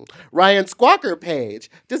 Ryan Squawker Page.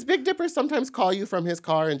 Does Big Dipper sometimes call you from his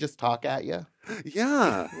car and just talk at you?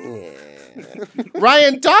 Yeah.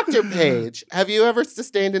 Ryan Dr. Page. Have you ever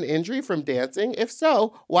sustained an injury from dancing? If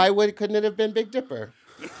so, why couldn't it have been Big Dipper?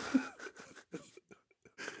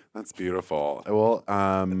 That's beautiful. Well,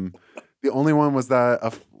 the only one was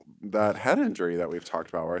that head injury that we've talked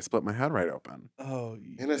about where I split my head right open Oh,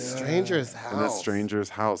 In a stranger's house. in a stranger's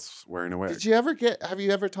house wearing a wig. Have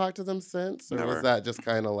you ever talked to them since? Or Never. was that just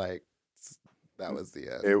kind of like, that was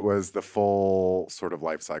the end? It was the full sort of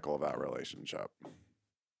life cycle of that relationship.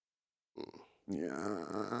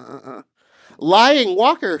 Yeah. Lying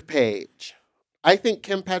Walker Page. I think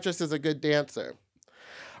Kim Petras is a good dancer.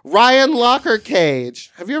 Ryan Locker Cage.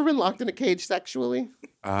 Have you ever been locked in a cage sexually?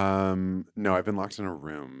 No, I've been locked in a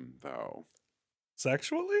room though.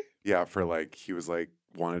 Sexually? Yeah, for like he was like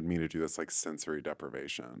wanted me to do this like sensory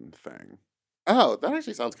deprivation thing. Oh, that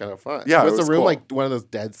actually sounds kind of fun. Yeah, was it the was room cool. like one of those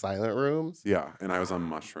dead silent rooms? Yeah, and I was on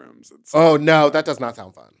mushrooms. Oh no, that does not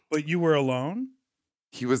sound fun. But you were alone?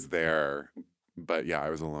 He was there, but yeah, I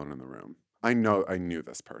was alone in the room. I knew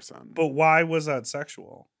this person. But why was that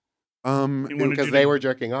sexual? He wanted Because you they to were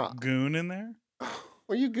jerking off. goon in there?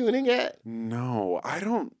 Were you gooning it? No,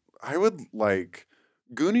 I would like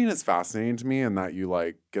gooning is fascinating to me in that you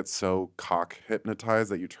like get so cock hypnotized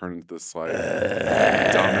that you turn into this like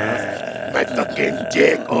dumbass. My fucking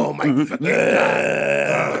dick. Oh my fucking god.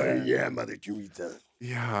 Oh yeah, Mother Teresa.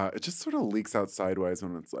 Yeah, it just sort of leaks out sideways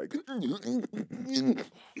when it's like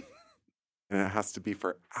and it has to be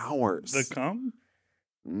for hours. The cum?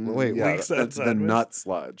 Wait, yeah, leaks out the sideways? nut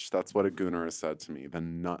sludge. That's what a gooner has said to me. The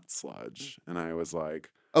nut sludge. And I was like,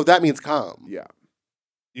 Oh, that means cum. yeah.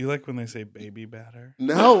 You like when they say baby batter?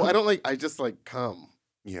 No, I don't like. I just like cum.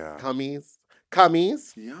 Yeah. Cummies.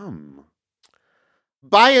 Cummies. Yum.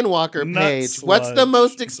 Brian Walker Nut Page. What's the sludge.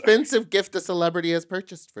 most Sorry. expensive gift a celebrity has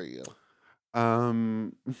purchased for you?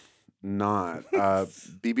 Not.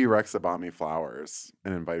 BB Rexa bought me flowers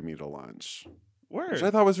and invited me to lunch, Word. which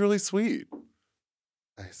I thought was really sweet.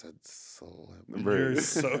 I said celebrity. You're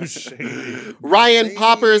so shady. Ryan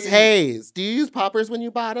Poppers Hayes. Do you use poppers when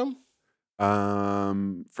you bottom?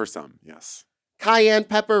 For some, yes. Cayenne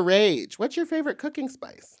Pepper Rage. What's your favorite cooking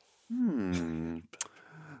spice?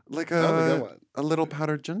 Like That was a good a one. little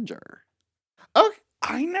powdered ginger. Okay.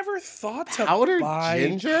 I never thought to Powdered buy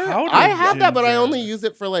ginger? powdered I have that, but I ginger. only use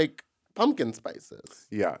it for like pumpkin spices.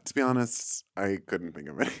 Yeah, to be honest, I couldn't think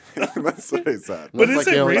of anything. That's what I said. But Looks is like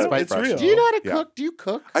it you only real? spice It's fresh. real. Do you know how to Yeah. cook? Do you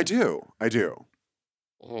cook? I do.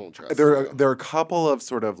 Oh, trust There me. are a couple of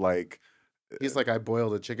sort of like He's like, I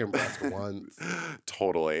boiled a chicken breast once.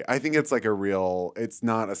 totally. I think it's like it's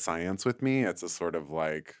not a science with me. It's a sort of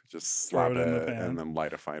like just Throw slap it in the it pan. and then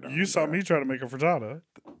light a fire. You saw under me it. try to make a frittata,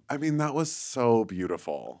 I mean, that was so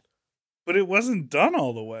beautiful. but it wasn't done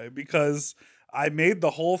all the way because I made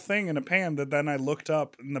the whole thing in a pan that then I looked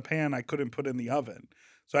up in the pan I couldn't put in the oven.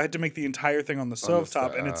 So I had to make the entire thing on the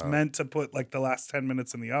stovetop, and it's stove. meant to put like the last 10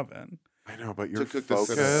 minutes in the oven. I know, but your cook this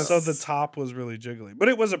focus. So the top was really jiggly, but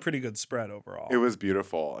it was a pretty good spread overall. It was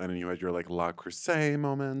beautiful, and then you had your like La Crusade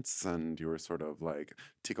moments, and you were sort of like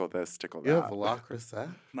tickle this, tickle You that. have La Crusade?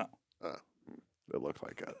 No, It looked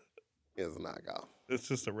like it. He does not go. it's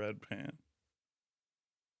just a red pan.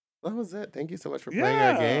 That was it. Thank you so much for playing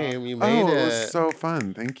our Yeah. game. You made Oh, it. it was so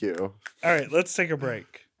fun. Thank you. All right, let's take a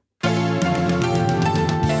break.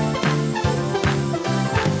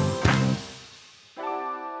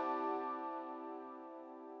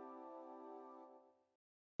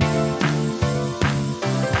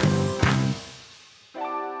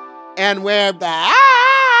 And we're back.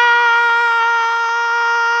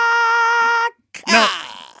 Now,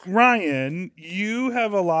 Ryan, you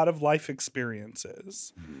have a lot of life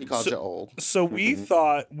experiences. He called So- you old. So we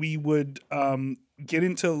thought we would get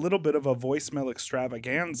into a little bit of a voicemail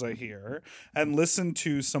extravaganza here and listen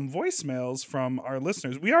to some voicemails from our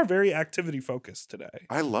listeners. We are very activity focused today.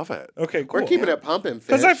 I love it. Okay, cool. We're keeping it pumping,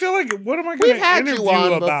 because Fish. I feel like what am I going We've to had interview you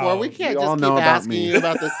on about? before. We can't You all just know keep about asking me. you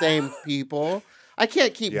about the same people. I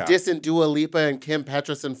can't keep Yeah. dissing Dua Lipa and Kim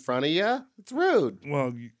Petras in front of you. It's rude.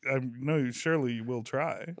 Well, I know surely you will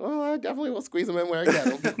try. Well, I definitely will squeeze them in where I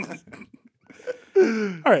get them.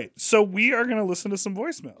 All right, so we are going to listen to some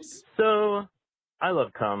voicemails. So, I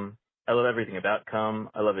love cum. I love everything about cum.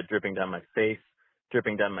 I love it dripping down my face,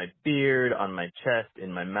 dripping down my beard, on my chest,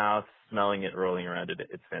 in my mouth, smelling it, rolling around in it.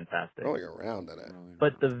 It's fantastic. Rolling around in it.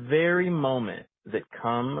 But the very moment that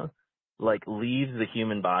cum, like, leaves the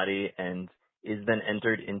human body and is then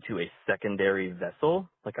entered into a secondary vessel,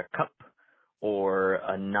 like a cup or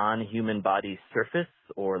a non-human body surface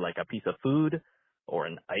or like a piece of food or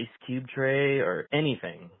an ice cube tray or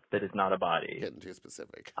anything that is not a body, Getting too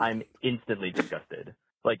specific. I'm instantly disgusted.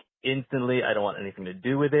 Like, instantly, I don't want anything to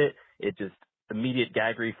do with it. It just immediate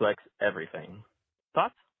gag reflex, everything.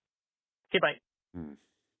 Thoughts? Okay, bye.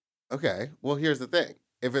 Okay. Well, here's the thing.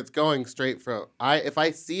 If it's going straight from if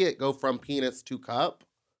I see it go from penis to cup,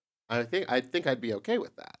 I think I'd be okay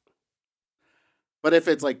with that. But if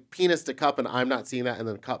it's like penis to cup and I'm not seeing that and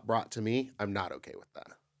then cup brought to me, I'm not okay with that.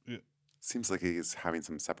 Seems like he's having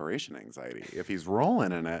some separation anxiety. If he's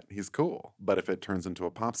rolling in it, he's cool. But if it turns into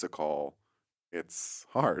a popsicle, it's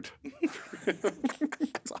hard.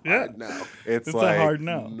 It's a Yeah. hard no. It's like, a hard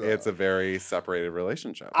no. It's a very separated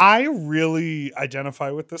relationship. I really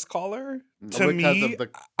identify with this caller. To Because me, of the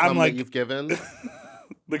I'm cum like, that you've given,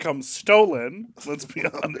 that comes stolen. Let's be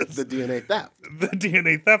honest. the DNA theft. The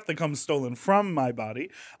DNA theft that comes stolen from my body.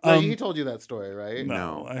 No, he told you that story, right?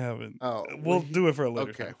 No, I haven't. Oh, We'll do it for a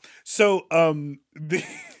later okay. time. So, the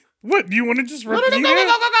what do you want to just No, repeat no, no, it?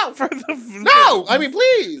 go. For the No, I mean,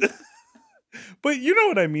 please. But you know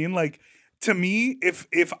what I mean? Like, to me,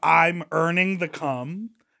 if I'm earning the cum,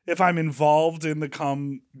 if I'm involved in the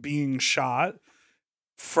cum being shot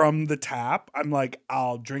from the tap, I'm like,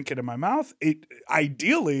 I'll drink it in my mouth.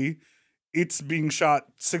 Ideally, it's being shot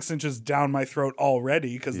 6 inches down my throat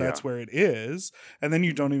already because that's where it is. And then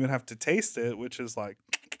you don't even have to taste it, which is like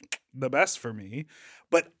the best for me.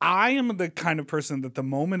 But I am the kind of person that the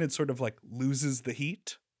moment it sort of like loses the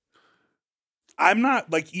heat, I'm not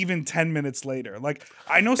like even 10 minutes later. Like,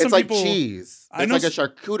 I know some It's like people. cheese. I It's know like a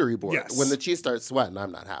charcuterie board. Yes. When the cheese starts sweating,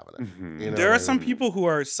 I'm not having it. Mhm. You know There what are I some mean? people who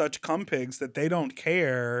are such cum pigs that they don't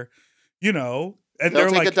care, you know, and They'll they're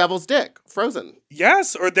take like, a devil's dick, frozen.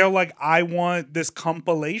 yes, or they're like, I want this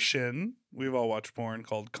compilation. We've all watched porn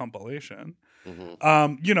called Compilation.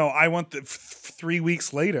 You know, I want the 3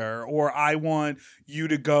 weeks later, or I want you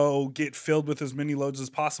to go get filled with as many loads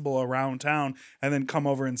as possible around town and then come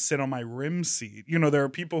over and sit on my rim seat. You know, there are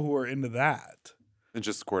people who are into that. And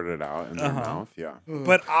just squirt it out in their mouth. Yeah.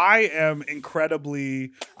 But I am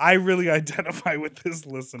I really identify with this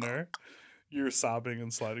listener. You're sobbing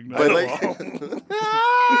and sliding down But the like, wall.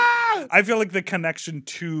 I feel like the connection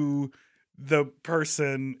to the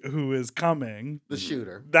person who is coming, the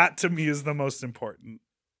shooter. that to me is the most important.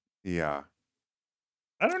 Yeah.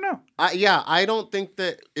 I don't know. I don't think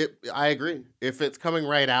that it. I agree. If it's coming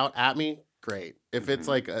right out at me, great. If it's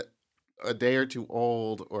like a day or two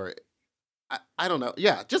old, or I don't know.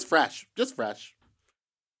 Yeah, just fresh.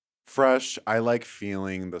 Fresh, I like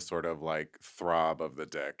feeling the sort of like throb of the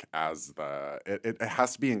dick as it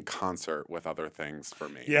has to be in concert with other things for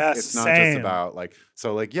me. Yes, it's not same. just about like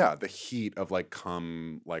the heat of like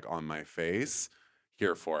cum like on my face,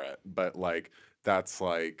 here for it. But like that's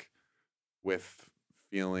like with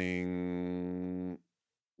feeling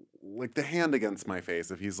like the hand against my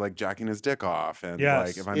face if he's like jacking his dick off and Yes.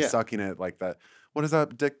 like if I'm Yeah. sucking it like that. What is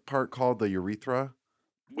that dick part called? The urethra?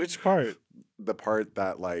 Which part? The part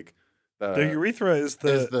that like The urethra is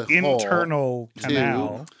the is the hole internal to-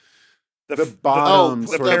 canal. the Oh, bottom the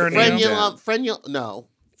sort of perineum. frenulum. No,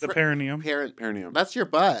 The perineum. perineum. That's your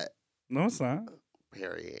butt. No, it's not.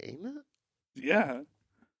 Perineum. Yeah.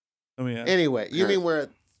 I mean, Anyway, you Right. mean where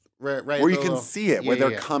right Where you the can little- see it, where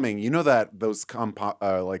they're yeah. coming. You know that those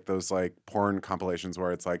like those like porn compilations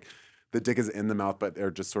where it's like the dick is in the mouth, but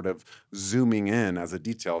they're just sort of zooming in as a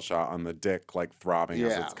detail shot on the dick, like throbbing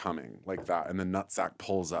as Yeah. it's coming, like that, and the nutsack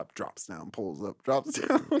pulls up, drops down, pulls up, drops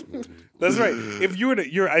down. that's right. If you were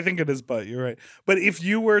to, I think it is butt. You're right. But if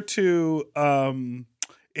you were to,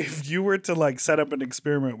 like set up an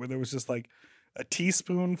experiment where there was just like a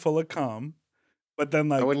teaspoon full of cum, but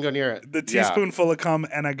then I like wouldn't go near it. the Yeah. teaspoon full of cum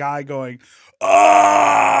and a guy going,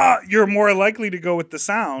 ah, you're more likely to go with the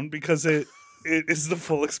sound because it is the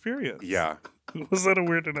full experience. Yeah, Was that a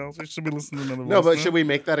weird analogy? Should we listen to another No, but voicemail? should we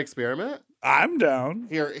make that experiment I'm down.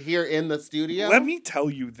 here in the studio? Let me tell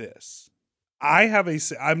you this.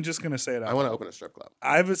 I'm just going to say it out I want to loud. open a strip club.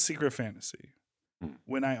 I have a secret fantasy. Hmm.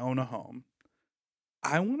 When I own a home,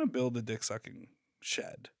 I want to build a dick sucking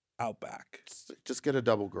shed out back. Just get a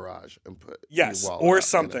double garage and put Yes, your wallet or up,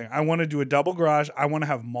 something. I want to do a double garage. I want to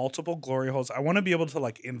have multiple glory holes. I want to be able to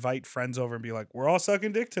like invite friends over and be like, "We're all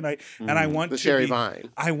sucking dick tonight." And I want the to Sherry be, Vine.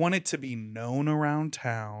 I want it to be known around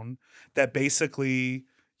town that basically,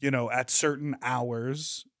 at certain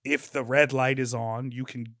hours, if the red light is on, you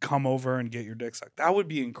can come over and get your dick sucked. That would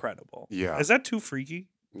be incredible. Yeah. Is that too freaky?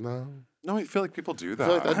 No, I feel like people do I that.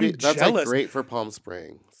 feel like that's like jealous. great for Palm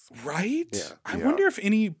Springs. Right? Yeah. I wonder if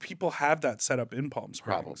any people have that set up in Palm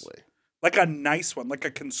Springs. Probably. Like a nice one, like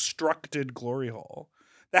a constructed glory hole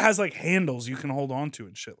that has like handles you can hold on to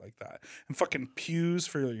and shit like that. And fucking pews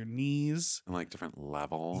for your knees. And like different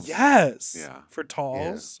levels. Yes. Yeah. For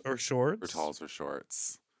talls or shorts. For talls or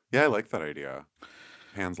shorts. Yeah, I like that idea.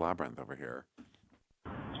 Pan's Labyrinth over here.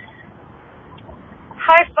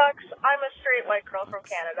 Hi, fucks. I'm a straight white girl from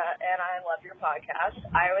Canada, and I love your podcast.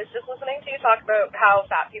 I was just listening to you talk about how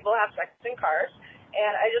fat people have sex in cars,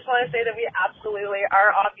 and I just want to say that we absolutely are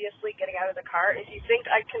obviously getting out of the car. If you think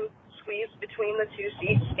I can squeeze between the two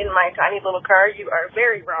seats in my tiny little car, you are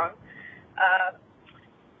very wrong.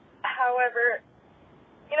 However,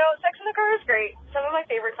 sex in the car is great. Some of my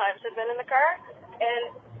favorite times have been in the car,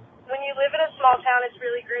 and when you live in a small town, it's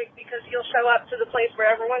really great because you'll show up to the place where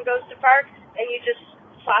everyone goes to park, and you just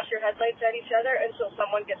flash your headlights at each other until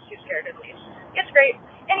someone gets too scared and leaves. It's great.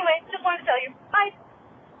 Anyway, just wanted to tell you. Bye.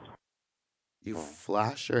 You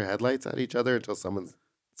flash your headlights at each other until someone's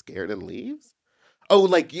scared and leaves? Oh,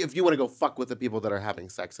 like if you want to go fuck with the people that are having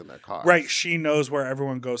sex in their car. Right. She knows where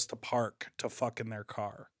everyone goes to park to fuck in their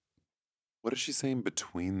car. What is she saying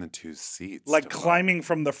between the two seats? Like climbing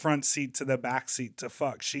from the front seat to the back seat to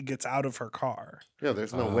fuck. She gets out of her car. Yeah,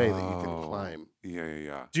 there's no way that you can climb.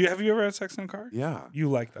 Yeah. Have you ever had sex in a car? Yeah. You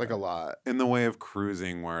like that? Like a lot. In the way of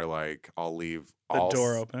cruising where like I'll leave the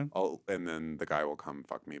door open. And then the guy will come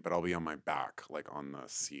fuck me, but I'll be on my back, like on the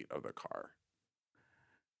seat of the car.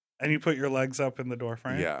 And you put your legs up in the door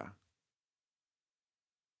frame? Yeah.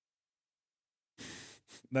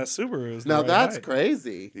 That Subaru is now right that's height.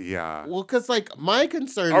 crazy. Yeah. Well, because like my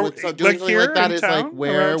concern with doing like something like that in is town? like,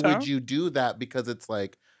 where Around town? would you do that? Because it's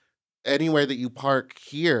like anywhere that you park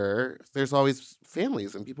here, there's always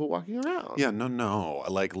families and people walking around. Yeah, no. I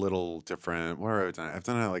like little different. Where have I done it? I've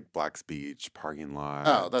done it at like Black's Beach parking lot.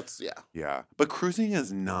 Oh, that's Yeah, but cruising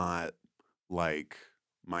is not like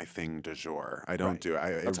my thing du jour. I don't do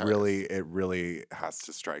it. It really has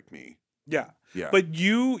to strike me. Yeah. Yeah. But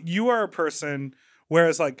you are a person,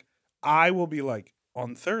 whereas like I will be like,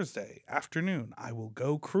 on Thursday afternoon, I will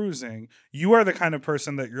go cruising. You are the kind of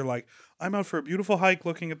person that you're like, I'm out for a beautiful hike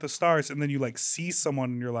looking at the stars. And then you like see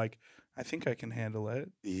someone and you're like, I think I can handle it.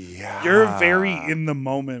 Yeah. You're very in the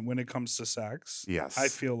moment when it comes to sex. Yes. I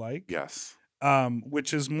feel like. Yes.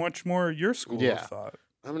 Which is much more your school of thought.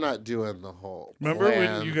 I'm not doing the whole Remember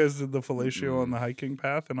plan. when you guys did the fellatio on the hiking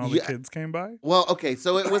path and all the kids came by? Well, okay,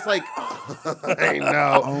 so it was like I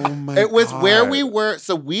know. Oh my It was God. where we were.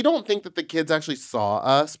 So we don't think that the kids actually saw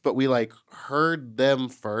us, but we like heard them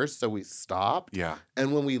first, so we stopped. Yeah.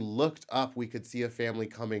 And when we looked up, we could see a family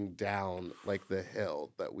coming down like the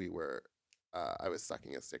hill that we were I was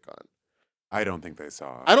sucking a stick on. I don't think they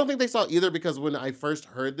saw. I don't think they saw either because when I first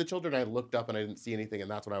heard the children, I looked up and I didn't see anything,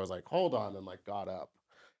 and that's when I was like, hold on, and like got up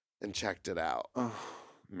and checked it out. Oh,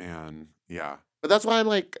 man. Yeah. But that's why I'm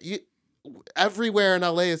like, everywhere in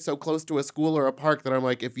LA is so close to a school or a park that I'm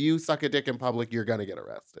like, if you suck a dick in public, you're going to get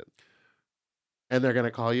arrested. And they're going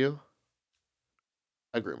to call you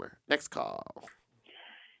a groomer. Next call.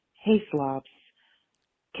 Hey, Flops.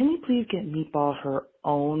 Can you please get Meatball her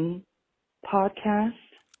own podcast?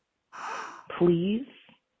 Please?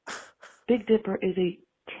 Big Dipper is a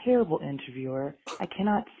terrible interviewer. I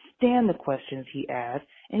cannot stand the questions he asks,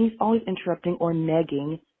 and he's always interrupting or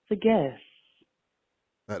negging the guests.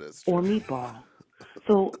 That is true. Or Meatball.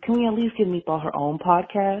 So can we at least give Meatball her own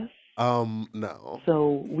podcast? No.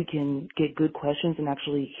 So we can get good questions and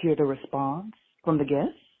actually hear the response from the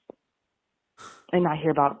guests? And not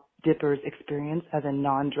hear about Dipper's experience as a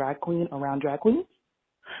non-drag queen around drag queens?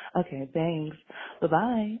 Okay, thanks.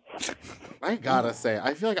 Bye-bye. I gotta say,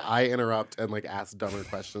 I feel like I interrupt and like ask dumber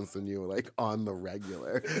questions than you, like on the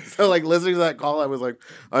regular. So like listening to that call, I was like,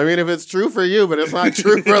 I mean, if it's true for you, but it's not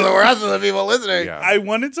true for the rest of the people listening. Yeah. I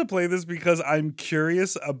wanted to play this because I'm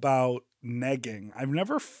curious about negging. I've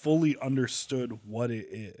never fully understood what it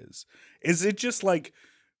is. Is it just like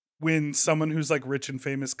when someone who's like rich and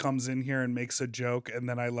famous comes in here and makes a joke and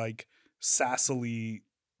then I like sassily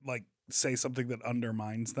like say something that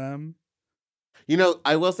undermines them? You know,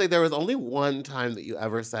 I will say there was only one time that you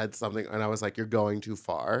ever said something, and I was like, "You're going too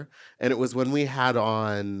far." And it was when we had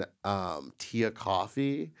on Tia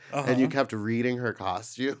Coffee, and you kept reading her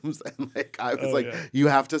costumes, and like I was like, yeah. "You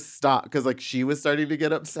have to stop," because like she was starting to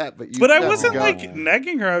get upset, but you. But I kept wasn't going. like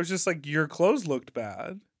negging her. I was just like, your clothes looked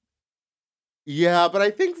bad. Yeah, but I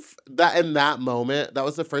think that in that moment, that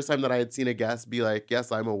was the first time that I had seen a guest be like,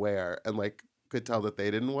 "Yes, I'm aware," and like could tell that they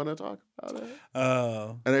didn't want to talk about it.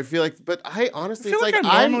 Oh. And I feel like, but I honestly, I feel it's like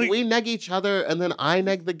like I normally- we neg each other, and then I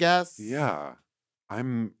neg the guests. Yeah.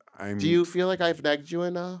 I'm Do you feel like I've negged you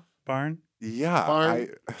enough? Barn? Yeah. Barn?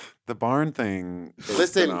 The barn thing. is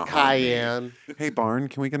Listen, gonna haunt me. Cayenne. Hey, Barn,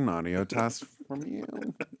 can we get an audio test from you?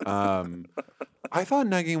 I thought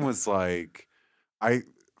negging was like,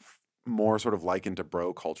 more sort of likened to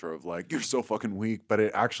bro culture of like, you're so fucking weak, but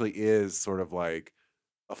it actually is sort of like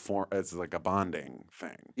it's like a bonding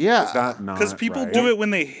thing. Yeah. Is that not Because people right? do it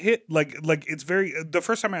when they hit, like it's very, the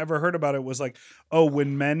first time I ever heard about it was like, oh,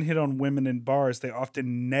 when men hit on women in bars, they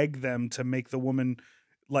often neg them to make the woman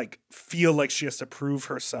like feel like she has to prove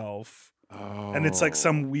herself. Oh. And it's like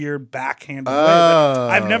some weird backhanded way. But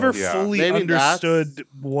I've never Yeah. fully Maybe understood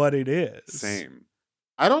what it is. Same.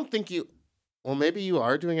 I don't think you. Well, maybe you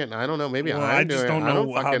are doing it, and I don't know. Maybe Well, I'm I doing just it. don't I don't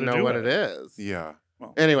know how fucking to know do what it. it is. Yeah.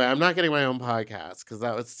 Anyway, I'm not getting my own podcast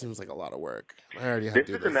because seems like a lot of work. I already have to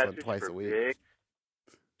do This is a this one message twice for a week. Big.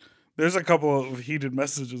 There's a couple of heated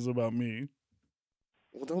messages about me.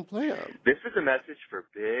 Well, don't play them. This is a message for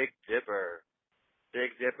Big Dipper. Big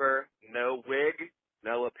Dipper, no wig,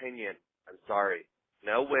 no opinion. I'm sorry.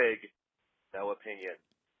 No wig, no opinion.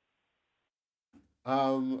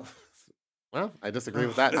 Well, I disagree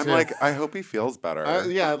with that. I'm too. like, I hope he feels better.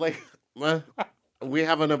 Yeah, like we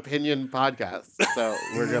have an opinion podcast, so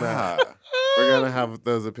we're gonna have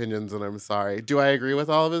those opinions, and I'm sorry. Do I agree with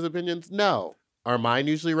all of his opinions? No. Are mine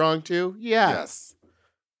usually wrong too? Yes.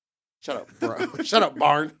 Shut up, bro. Shut up,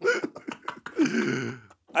 Barn.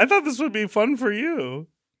 I thought this would be fun for you.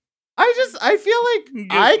 I feel like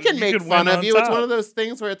I can you make can fun win of on you. It's top. one of those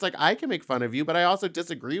things where it's like I can make fun of you, but I also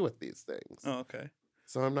disagree with these things. Oh, okay.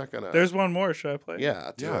 So I'm not gonna. There's one more. Should I play?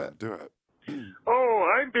 Yeah, do it. Do it.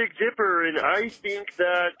 Oh, I'm Big Dipper, and I think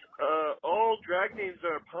that all drag names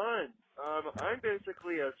are puns. I'm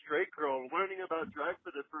basically a straight girl learning about drag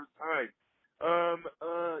for the first time.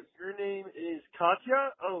 Your name is Katya?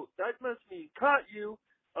 Oh, that must mean caught you.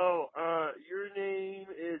 Oh, your name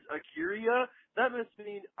is Akiria? That must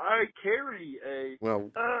mean I carry a... Well,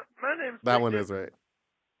 my name's that Big one Dipper. is right.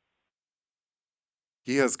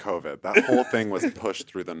 He has COVID. That whole thing was pushed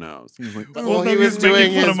through the nose. He was like, Well, no, he was he's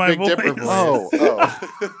making doing fun his of my Big Dipper voice.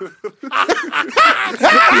 voice.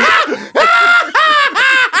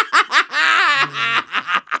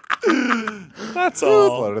 That's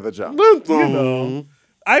all. Flow to the jump. You know.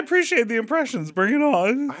 I appreciate the impressions. Bring it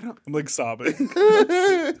on. I'm like sobbing.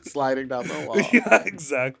 Sliding down the wall. Yeah,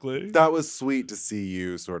 exactly. That was sweet to see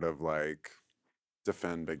you sort of like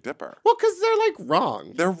defend Big Dipper. Well, because they're like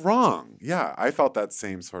wrong. They're wrong. Yeah, I felt that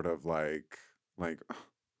same sort of like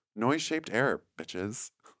noise-shaped air,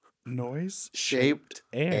 bitches. Noise Shaped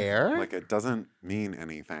air? Like it doesn't mean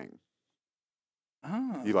anything.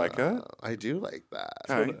 Oh. You like it? I do like that.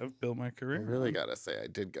 Okay. That's what I've built my I career. really gotta say, I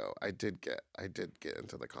did get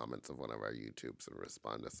into the comments of one of our YouTubes and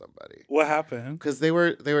respond to somebody. What happened? Because they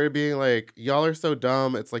were being like, y'all are so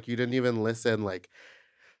dumb. It's like you didn't even listen, like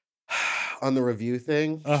on the review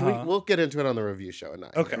thing. We'll get into it on the review show. And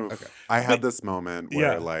Okay. Okay. I had this moment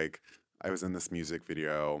where Yeah. like I was in this music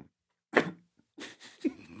video.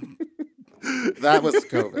 That was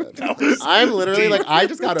COVID. That was I'm literally like, I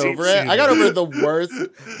just got over it. I got over the worst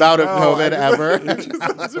bout of COVID ever.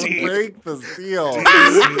 Just break the seal.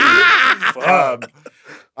 Fuck.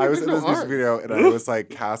 I was in so this music hard. video and I was like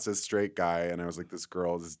cast as straight guy and I was like this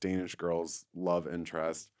Danish girl's love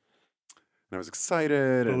interest. And I was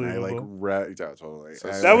excited and I like Believable. read. Yeah, totally.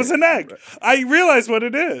 That was an egg. I realized what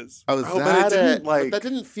it is. Oh, Oh, but that it didn't, it? like- But that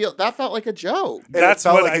didn't feel. That felt like a joke. And it That's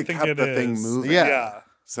felt what like I it think kept it the thing is. moving. Yeah.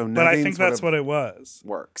 So But I negging think sort that's of what it was.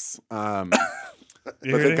 works. You're But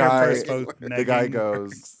hearing the it guy, first, folks. the guy Negging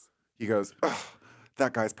goes, he goes, "Ugh,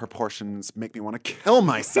 that guy's proportions make me want to kill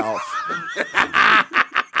myself.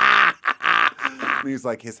 And he's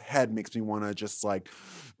like, his head makes me want to just like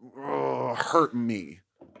hurt me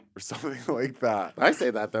or something like that. I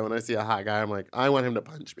say that though when I see a hot guy, I'm like, I want him to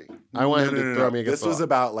punch me. I want him to throw me against This was the wall.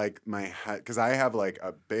 about like my head because I have like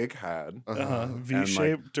a big head.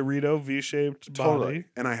 V-shaped Dorito, V-shaped body. Totally.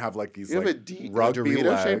 And I have like these You have like a rugby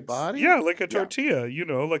Dorito-shaped legs. body? Yeah, like a tortilla. You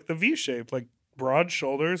know, like the V-shape, like broad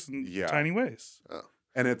shoulders and Yeah. tiny waist.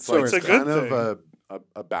 And it's So like it's a good kind of thing.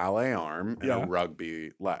 a ballet arm and Yeah. a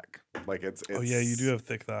rugby leg. Like it's Oh yeah, you do have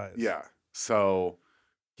thick thighs. Yeah. So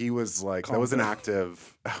he was like, Calm that was an down.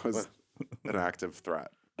 active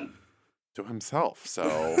threat to himself.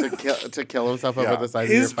 So to kill himself Yeah. over the size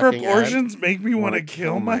His of your fucking proportions make me want Wanna to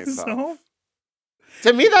kill kill myself. myself. head.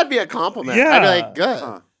 To me, that'd be a compliment. Yeah. I'd be like, good.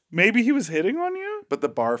 Huh. Maybe he was hitting on you. But the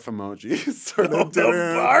barf emoji sort Oh, of the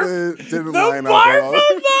barf? didn't The line up barf at all.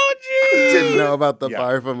 emoji. Didn't know about the Yeah.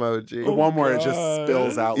 barf emoji. The one where it just God.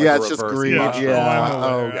 spills out like yeah, a it's just reverse green. mushroom. Yeah. I'm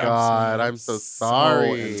Oh aware. God, I'm so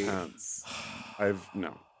sorry. So intense.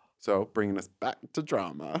 So bringing us back to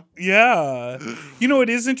drama. Yeah. You know, it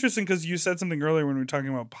is interesting because you said something earlier when we were talking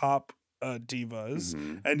about pop divas,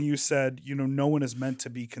 Mhm. and you said, you know, no one is meant to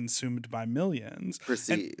be consumed by millions.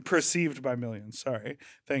 Perceived by millions. Sorry.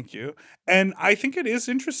 Thank you. And I think it is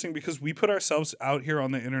interesting because we put ourselves out here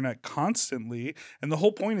on the internet constantly. And the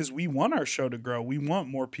whole point is we want our show to grow. We want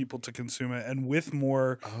more people to consume it. And with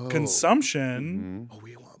more consumption, Mhm. Oh,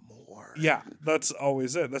 we want more. yeah, that's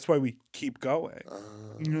always it. That's why we keep going.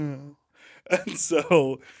 Yeah. And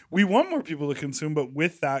so we want more people to consume, but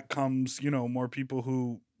with that comes, you know, more people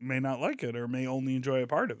who may not like it or may only enjoy a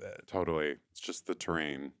part of it. Totally. It's just the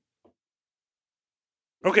terrain.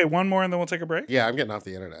 Okay, one more and then we'll take a break. Yeah, I'm getting off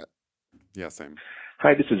the internet. Yeah, same.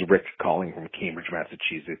 Hi, this is Rick calling from Cambridge,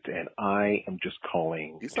 Massachusetts, and I am just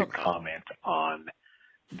calling You to sound hot. comment on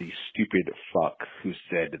the stupid fuck who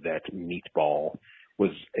said that Meatball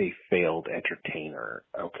was a failed entertainer,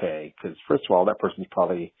 okay? Because first of all, that person's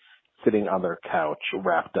probably sitting on their couch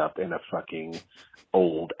wrapped up in a fucking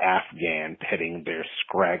old Afghan petting their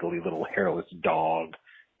scraggly little hairless dog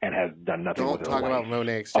and has done nothing Don't with her talk life about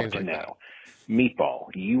Monet up Exchange to like now. Meatball,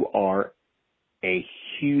 you are a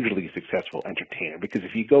hugely successful entertainer because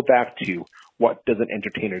if you go back to what does an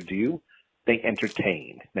entertainer do, they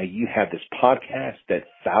entertain. Now you have this podcast that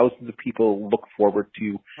thousands of people look forward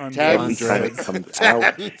to every time it comes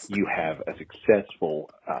out. You have a successful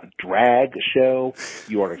drag show.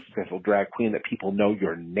 You are a successful drag queen that people know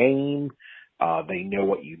your name. They know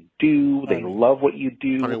what you do. They love what you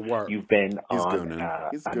do. You've been on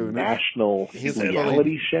a national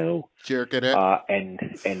reality show Jerking it.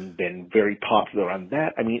 and been very popular on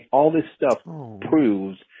that. I mean, all this stuff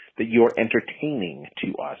proves that you're entertaining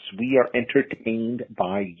to us. We are entertained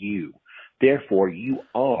by you. Therefore, you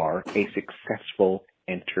are a successful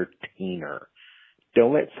entertainer.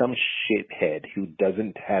 Don't let some shithead who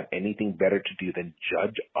doesn't have anything better to do than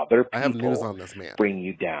judge other people I have news on this man. bring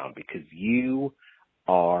you down because you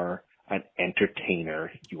are an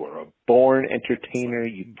entertainer. You are a born entertainer.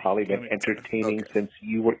 You've probably been entertaining since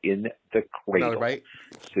you were in the cradle. Right?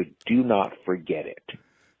 So do not forget it.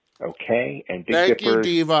 Okay? And Big Thank Dipper, you,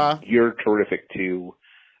 Diva. you're terrific too.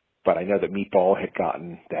 But I know that Meatball had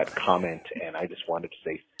gotten that comment, and I just wanted to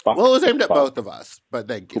say fuck. Well, it was aimed at fuck both of us, but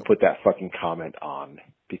thank you. who put that fucking comment on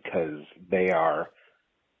because they are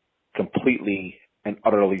completely and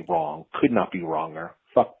utterly wrong. Could not be wronger.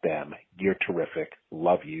 Fuck them. You're terrific.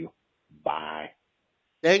 Love you. Bye.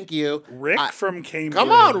 Thank you. Rick from Cambridge.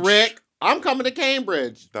 Come on, Rick. I'm coming to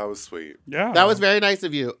Cambridge. That was sweet. Yeah. That was very nice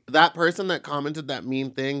of you. That person that commented that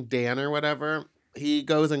mean thing, Dan or whatever, he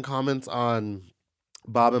goes and comments on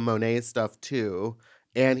Bob and Monet's stuff too.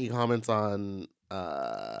 And he comments on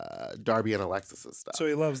Darby and Alexis's stuff. So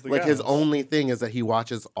he loves the Like his guys. only thing is that he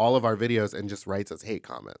watches all of our videos and just writes us hate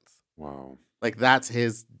comments. Wow. Like that's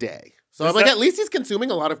his day. So Is I'm like, that- at least he's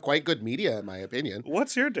consuming a lot of quite good media, in my opinion.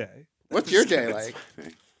 What's your day? What's your day like?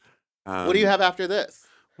 What do you have after this?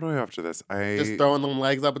 What do I have after this? I Just throwing them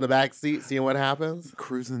legs up in the back seat, seeing what happens?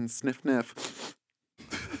 cruising sniff niff.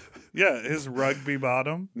 Yeah, his rugby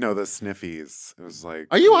bottom. No, the sniffies. It was like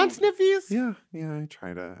Are you on Sniffies? Yeah, I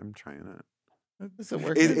tried it. I'm trying it. Is it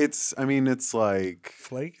working? It's like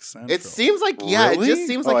Flake Central. It seems like, yeah, Really? it just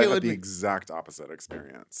seems Oh, like I it had would the be. exact opposite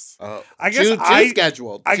experience. Oh, I guess too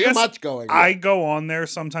scheduled. I Too guess much going on. I go on there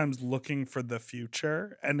sometimes looking for the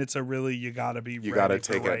future, and it's a really you got to be. You got to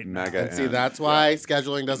take it mega. And see, in. that's why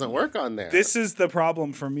scheduling doesn't work on there. This is the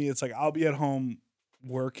problem for me. It's like I'll be at home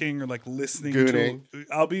working or like listening Gooning. to.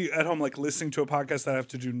 I'll be at home like listening to a podcast that I have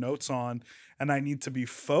to do notes on, and I need to be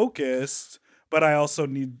focused. But I also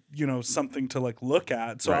need, something to like look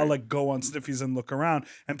at. So I'll Right. like go on Sniffies and look around,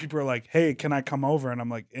 and people are like, "Hey, can I come over?" And I'm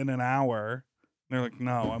like, "In an hour." And they're like,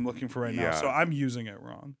 "No, I'm looking for right now." Yeah. So I'm using it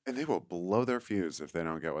wrong. And they will blow their fuse if they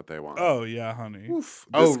don't get what they want. Oh yeah, honey. Oof.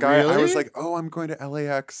 Oh, This guy, I was really? like, "Oh, I'm going to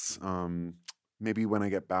LAX. Maybe when I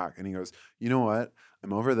get back." And he goes, "You know what?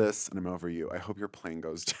 I'm over this and I'm over you. I hope your plane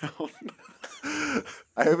goes down."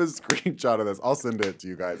 I have a screenshot of this. I'll send it to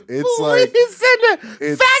you guys. It's like Please send it.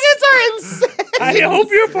 it's- Faggots are insane. I hope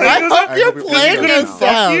your plane I goes hope down. your I hope your plane plane goes goes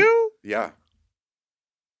down. Fuck you. yeah.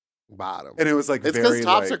 Bottom. And it was like It's very because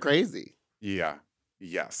tops like, are crazy. Yeah.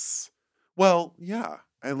 Yes. Well, yeah.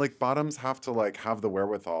 And like bottoms have to like have the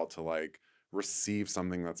wherewithal to like receive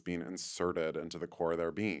something that's being inserted into the core of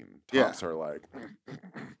their being. Yeah. Tops are like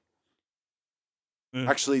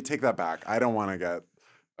actually take that back. I don't want to get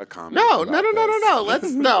a comment. No. about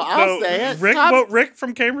this. I'll say it. Rick, Top- Rick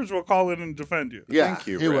from Cambridge will call in and defend you. Yeah, Thank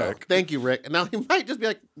you, he will. Rick. Thank you, Rick. Now he might just be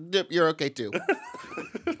like, "Dip, you're okay too."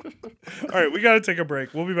 All right, we got to take a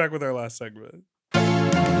break. We'll be back with our last segment.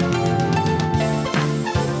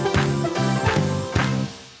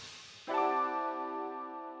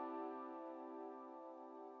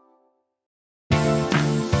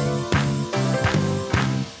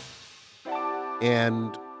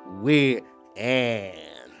 And we're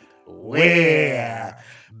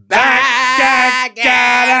back.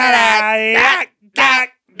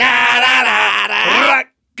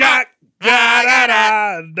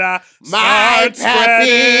 My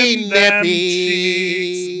spreading peppy them nippies.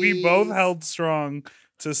 cheeks. We both held strong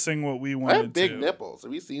to sing what we I wanted have big to. nipples.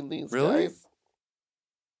 Have you seen these Really? guys?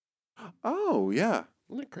 Oh, yeah.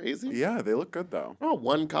 Isn't it crazy? Yeah, they look good though. Oh,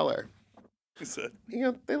 one color. He said,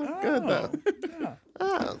 Yeah, they look good though. yeah.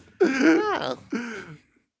 Oh. Oh.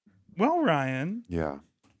 Well, Ryan. Yeah.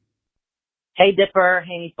 Hey Dipper,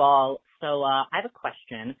 hey Meatball. So I have a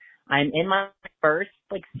question. I'm in my first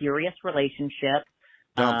serious relationship.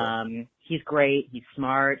 He's great, he's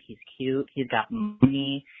smart, he's cute, he's got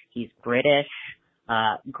money, he's British,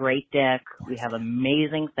 great dick. We have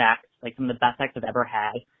amazing sex, some of the best sex I've ever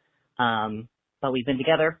had. But we've been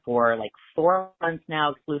together for 4 months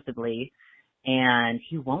now exclusively, and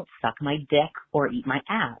he won't suck my dick or eat my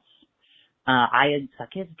ass. I suck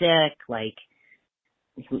his dick,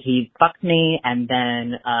 he fucks me and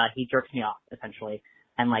then he jerks me off essentially.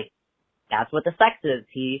 And that's what the sex is.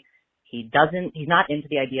 He's not into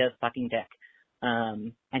the idea of sucking dick.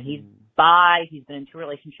 And he's bi, he's been in 2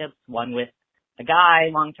 relationships, one with a guy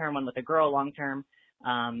long term, one with a girl long term.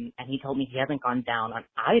 And he told me he hasn't gone down on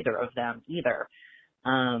either of them either.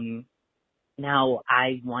 Now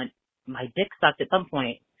I want my dick sucked at some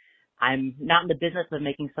point. I'm not in the business of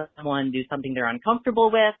making someone do something they're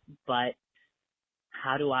uncomfortable with, but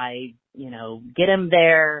how do I, get him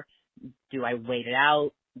there? Do I wait it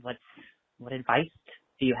out? What advice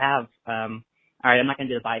do you have? All right, I'm not going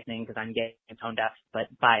to do the bye thing because I'm gay and tone deaf, but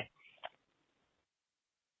bye.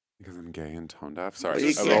 Because I'm gay and tone deaf. Sorry.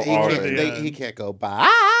 He can't go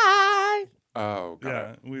bye. Oh, got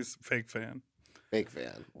Yeah, it. we fake fan. Fake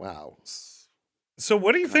fan. Wow. So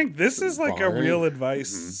what do you think? This is a Barn. real advice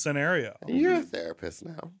scenario. You're a therapist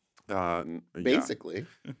now. Yeah. Basically.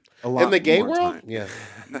 A lot In the gay more world? time. Yeah.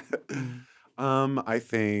 I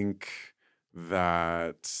think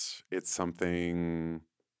that it's something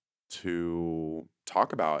to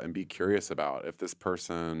talk about and be curious about. If this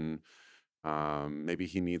person, maybe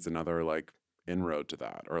he needs another inroad to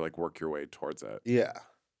that, or work your way towards it. Yeah.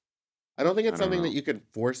 I don't think it's I don't something that know. you can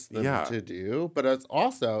force them Yeah. to do, but it's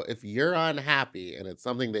also if you're unhappy and it's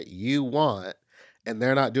something that you want and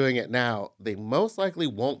they're not doing it now, they most likely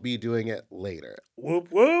won't be doing it later.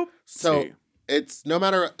 Whoop whoop. So See. it's no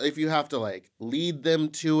matter if you have to lead them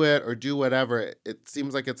to it or do whatever, it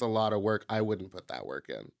seems like it's a lot of work. I wouldn't put that work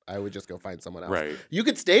in. I would just go find someone else. Right. You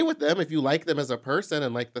could stay with them if you like them as a person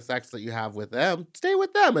and like the sex that you have with them. Stay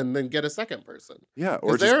with them and then get a second person. Yeah,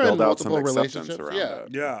 or 'Cause just they're in build out some multiple acceptance relationships, around yeah. it.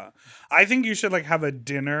 Yeah. I think you should have a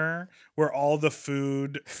dinner where all the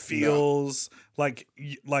food feels like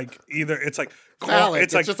either it's Phallic.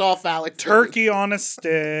 it's It's just all phallic. turkey on a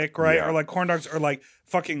stick, right? Yeah. Or corn dogs, or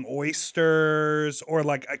fucking oysters, or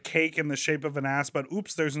a cake in the shape of an ass, but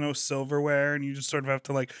oops, there's no silverware, and you just sort of have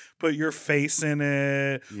to put your face in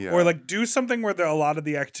it, Yeah. or do something where a lot of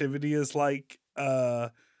the activity is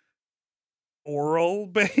oral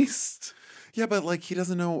based. Yeah, but he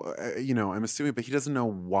doesn't know. I'm assuming, but he doesn't know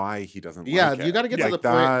why he doesn't. Yeah, like it. you got to get to the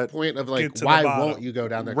that. point of Get to the why bottom. won't you go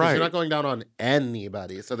down there? Because Right. you're not going down on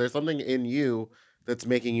anybody. So there's something in you that's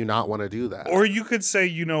making you not want to do that. Or you could say,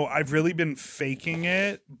 I've really been faking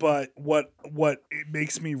it, but what it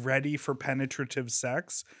makes me ready for penetrative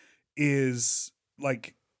sex is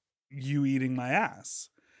you eating my ass.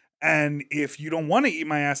 And if you don't want to eat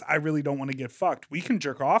my ass, I really don't want to get fucked. We can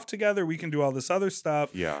jerk off together. We can do all this other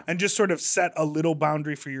stuff. Yeah. And just sort of set a little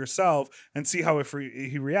boundary for yourself and see how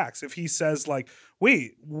he reacts. If he says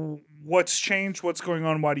wait, what's changed? What's going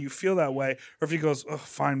on? Why do you feel that way? Or if he goes, oh,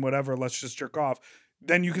 fine, whatever, let's just jerk off.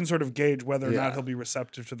 Then you can sort of gauge whether or not he'll be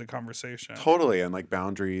receptive to the conversation. Totally, and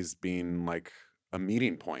boundaries being a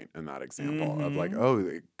meeting point in that example of Mhm. oh,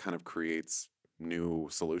 it kind of creates new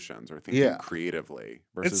solutions or thinking creatively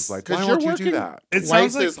versus like, why because won't you're you do working that?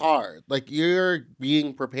 twice as hard. Like you're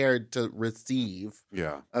being prepared to receive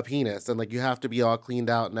Yeah. a penis, and like you have to be all cleaned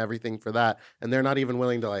out and everything for that, and they're not even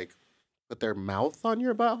willing to like put their mouth on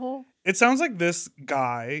your butthole. It sounds like this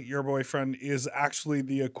guy, your boyfriend, is actually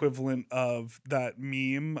the equivalent of that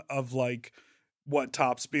meme of like what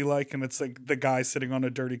tops be like, and it's like the guy sitting on a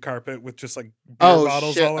dirty carpet with just like beer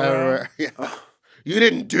bottles all around. Yeah. You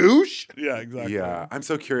didn't douche? Yeah, exactly. Yeah, I'm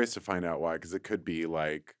so curious to find out why, because it could be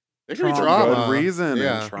like It could be good drama. reason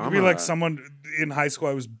Yeah. and It trauma. It could be like someone in high school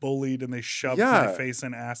I was bullied and they shoved Yeah. my face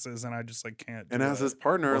in asses and I just like can't do and as it. his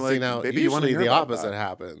partner, Well, like, see, now, maybe you want to usually hear the about opposite that.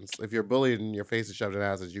 happens. If you're bullied and your face is shoved in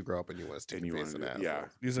asses, you grow up and you want to stick And your you face in wanna asses. do- yeah.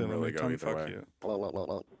 Usually Really really go tongue either fuck way.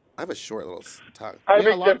 you. I have a short little tongue. Hi, You got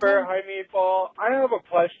a Big long Dipper. tongue? Hi, Meatball. I have a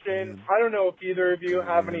question. I don't know if either of you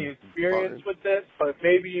have any experience with this, but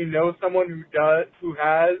maybe you know someone who does.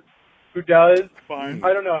 Fine.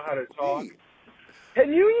 I don't know how to talk.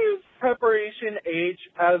 Can you use Preparation H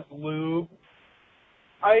as lube?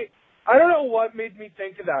 I don't know what made me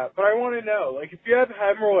think of that, but I want to know. Like, if you have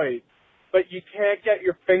hemorrhoids, but you can't get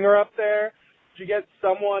your finger up there, do you get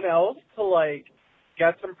someone else to, like,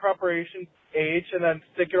 get some Preparation H and then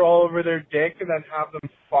stick it all over their dick and then have them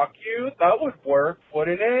fuck you? That would work,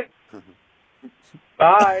 wouldn't it?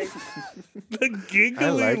 Bye. The giggly I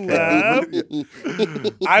like laugh.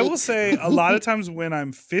 that. I will say a lot of times when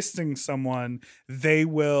I'm fisting someone, they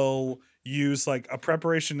will use like a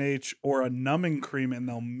Preparation H or a numbing cream and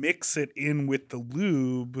they'll mix it in with the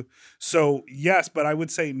lube. So yes, but I would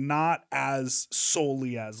say not as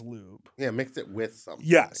solely as lube. Yeah, mix it with something.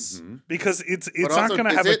 Yes, because it's But not also, going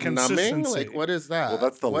to is have a it numbing? consistency. Like, what is that? Well,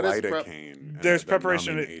 that's the What is lidocaine. There's the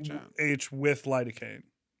Preparation numbing agent. H with lidocaine.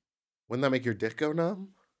 Wouldn't that make your dick go numb?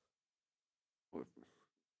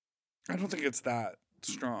 I don't think it's that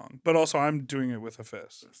strong, but also I'm doing it with a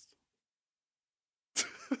fist.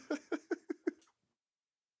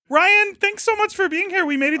 Ryan, thanks so much for being here.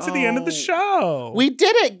 We made it to the end of the show. We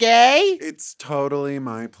did it, gay. It's totally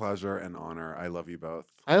my pleasure and honor. I love you both.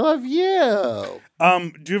 I love you.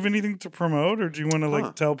 Do you have anything to promote, or do you want to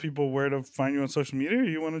like tell people where to find you on social media, or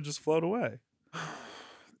you want to just float away?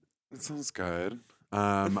 It sounds good.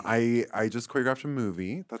 I just choreographed a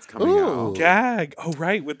movie that's coming Ooh. out. Gag. Oh,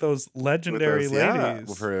 right, with those legendary Yeah,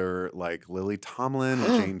 ladies. for like Lily Tomlin,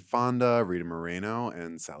 and Jane Fonda, Rita Moreno,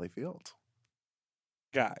 and Sally Field.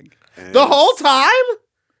 Gag. And The whole time?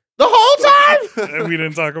 The whole time? And we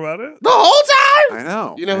didn't talk about it? The whole time? I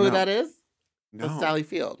know. You know I who know. that is? No. That's Sally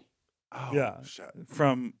Field. Oh, Yeah. shit.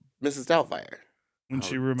 From Mrs. Doubtfire. when Oh,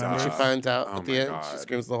 she remembers. She duh. finds out Oh at the my end. God. She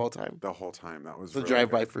screams the whole time. The whole time. That was The really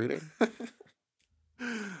drive-by good. fruiting. The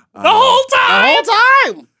whole time! The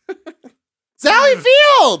whole time! Sally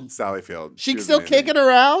Field! Sally Field. She She's was still amazing. kicking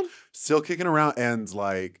around? Still kicking around, and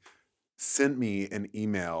like sent me an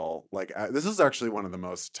email. Like this is actually one of the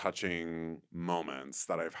most touching moments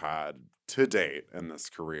that I've had to date in this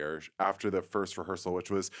career after the first rehearsal, which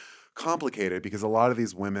was complicated because a lot of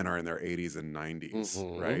these women are in their 80s and 90s,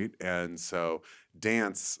 Mhm. right? And so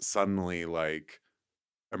dance suddenly like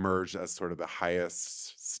emerged as sort of the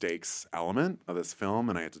highest stakes element of this film,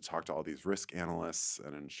 and I had to talk to all these risk analysts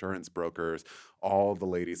and insurance brokers. All the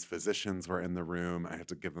ladies' physicians were in the room. I had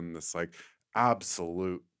to give them this like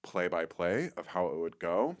absolute play-by-play of how it would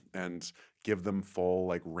go and give them full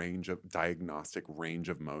like diagnostic range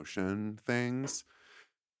of motion things.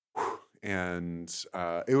 And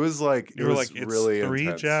it was like You were like, it's it's really 3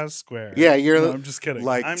 intense. jazz square. Yeah, you're No, I'm just kidding.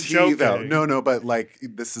 Like I'm tea joking. though. No, but like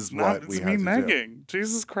this is Not, what we it's had me to do. negging.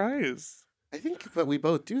 Jesus Christ. I think, but we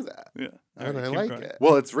both do that. Yeah. And Alright, I keep like going. it.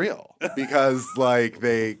 Well, it's real because like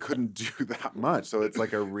they couldn't do that much, so it's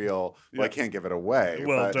like a real. Well, I Yeah. can't give it away.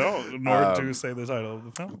 Well, but, don't. Nor do say the title of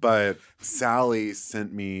the film. But Sally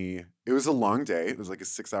sent me. It was a long day. It was like a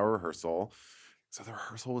 6-hour rehearsal. So the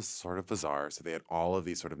rehearsal was sort of bizarre. So they had all of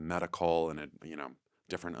these sort of medical and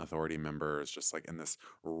different authority members just like in this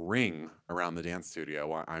ring around the dance studio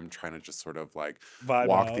while I'm trying to just sort of like Vibe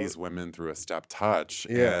walk out. these women through a step touch.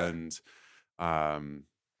 Yeah. And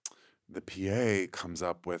the PA comes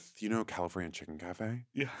up with, California Chicken Cafe?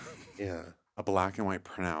 Yeah. Yeah. A black and white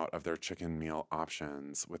printout of their chicken meal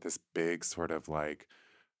options with this big sort of like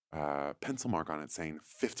pencil mark on it saying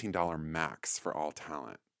 $15 max for all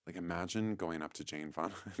talent. Like imagine going up to Jane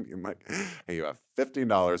Fonda and being like, hey, you have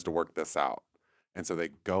 $15 to work this out. And so they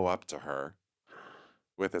go up to her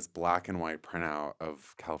with this black and white printout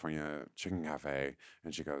of California Chicken Cafe,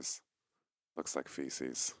 and she goes, looks like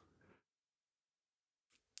feces.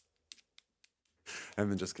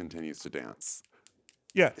 And then just continues to dance.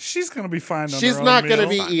 Yeah, she's gonna be fine. She's not going to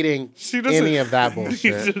be eating any of that need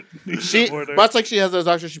bullshit. to She, order. much like she has those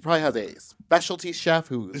doctors, she probably has a specialty chef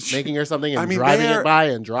who's making her something and I mean, driving they're- it by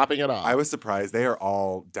and dropping it off. I was surprised. They are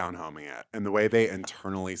all down homing it. And the way they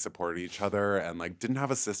internally supported each other and like didn't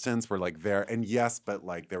have assistants were like there. And yes, but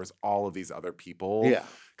like there was all of these other people Yeah.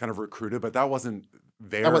 kind of recruited, but that wasn't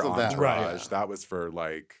their That wasn't them. entourage. Right. That was for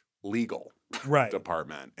like legal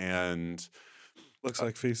department. And looks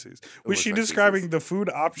like feces. Was looks she like describing the food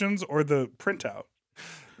options or the printout?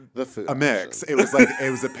 The food. a mix. It was like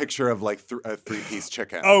it was a picture of like a 3-piece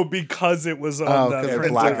chicken. Oh, because it was on the 'cause printout. it's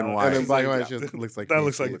black and white. And in black and white, Yeah. it just looks like That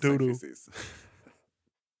looks feces. like doo-doo.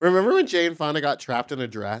 Remember when Jane Fonda got trapped in a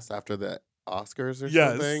dress after the Oscars or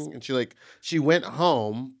Yes. something? And she went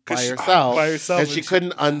home 'Cause by she- herself. by herself, And and she she-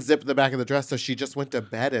 couldn't unzip the back of the dress, so she just went to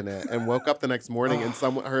bed in it and woke up the next morning and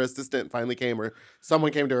her assistant finally came, or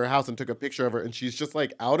someone came to her house and took a picture of her, and she's just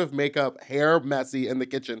like out of makeup, hair messy in the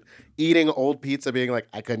kitchen, eating old pizza, being like,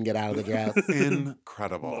 I couldn't get out of the dress.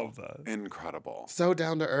 Incredible. Love that. Incredible. So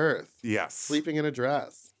down to earth. Yes. Sleeping in a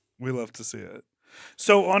dress. We love to see it.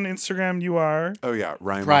 So on Instagram, you are Oh yeah,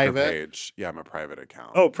 Ryan Private. Walker Page. Yeah, I'm a private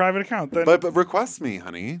account. private account. Then But request me,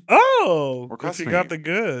 honey. if Request you me. got the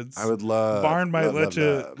goods, I would love. Barn might love, let love,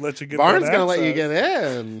 you love. get. Barnes that gonna let you access.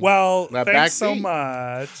 get in. Well, That thanks back so seat.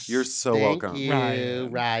 much. You're so Thank welcome. you,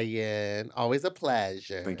 Ryan. Always a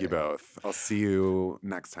pleasure. Thank you both. I'll see you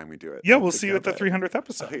next time we do it. Yeah, we'll see you at the together. 300th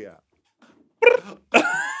episode. Oh, yeah.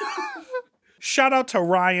 Shout out to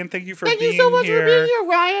Ryan. Thank you for Thank being you so much here. for being here,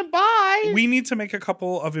 Ryan. Bye. We need to make a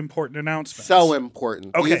couple of important announcements. So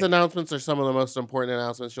important. Okay. These announcements are some of the most important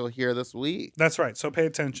announcements you'll hear this week. That's right. So pay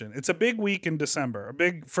attention. It's a big week in December, a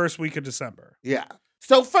big first week of December. Yeah.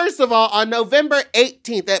 So first of all, on November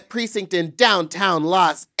 18th at Precinct in downtown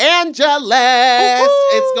Los Angeles,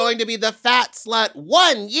 it's going to be the Fat Slut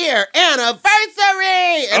 1-year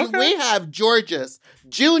anniversary. And we have Georges,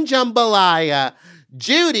 June Jambalaya,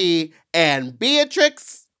 Judy, and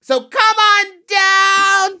Beatrix. So come on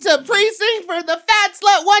down to Precinct for the Fat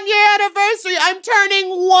Slut 1-year anniversary. I'm turning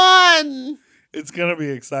 1. It's gonna be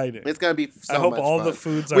exciting. It's going to be so I hope much all fun. the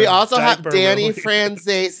foods are. We also have diaper Danny related.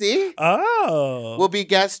 Franzese. Oh, Will be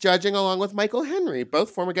guest judging along with Michael Henry,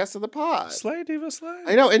 both former guests of the pod. Slay Diva Slay.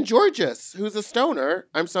 I know, and Georges, who's a stoner.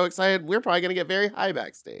 I'm so excited. We're probably going to get very high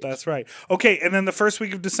backstage. That's right. Okay, and then the first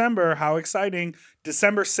week of December, how exciting.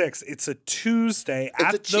 December 6th, it's a Tuesday.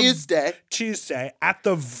 Tuesday at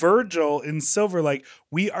the Virgil in Silver Lake.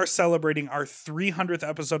 We are celebrating our 300th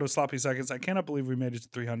episode of Sloppy Seconds. I cannot believe we made it to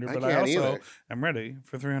 300, but I can't also either. am ready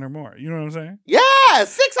for 300 more. You know what I'm saying? Yeah,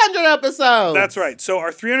 600 episodes. That's right. So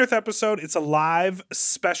our 300th episode, it's a live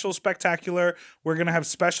special spectacular. We're going to have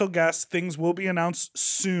special guests. Things will be announced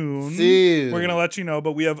soon. Soon. We're going to let you know,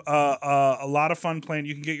 but we have a lot of fun planned.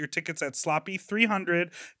 You can get your tickets at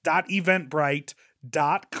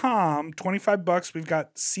sloppy300.eventbrite.com. $25. We've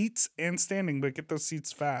got seats and standing, but get those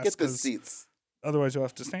seats fast. Get the 'cause seats. Otherwise, you'll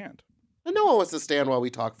have to stand. And no one wants to stand while we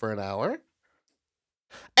talk for an hour.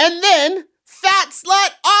 And then Fat Slut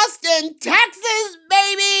Austin, Texas,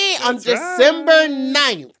 baby! On That's December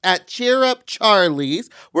 9th at Cheer Up Charlie's,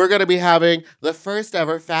 we're going to be having the first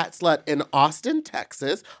ever Fat Slut in Austin,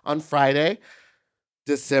 Texas on Friday,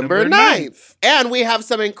 December 9th. And we have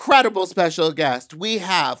some incredible special guests. We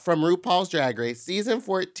have from RuPaul's Drag Race Season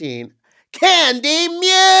 14, Candy Muse!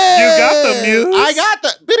 You got the Muse? I got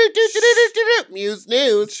the Muse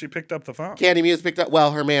News. She picked up the phone. Candy Muse picked up,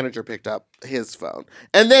 well, her manager picked up his phone.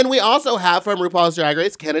 And then we also have from RuPaul's Drag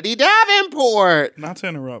Race, Kennedy Davenport. Not to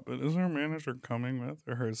interrupt, but is her manager coming with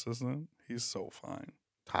or her assistant? He's so fine.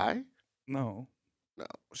 Ty? No. No,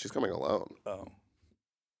 she's coming alone. Oh.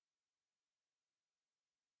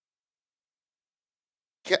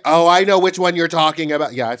 Oh, I know which one you're talking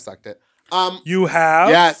about. Yeah, I've sucked it. You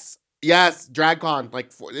have? Yes, DragCon,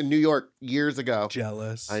 like in New York years ago.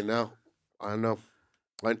 Jealous. I know.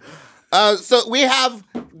 So we have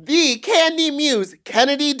the Candy Muse,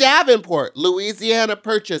 Kennedy Davenport, Louisiana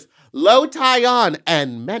Purchase, Lo Tyon,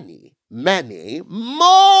 and many, many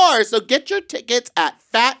more. So get your tickets at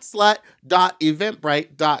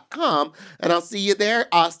fatslut.eventbrite.com, and I'll see you there,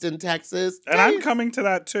 Austin, Texas. And I'm coming to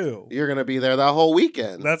that too. You're going to be there the whole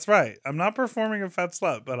weekend. That's right. I'm not performing a Fat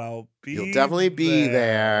Slut, but I'll be You'll definitely be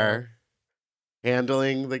there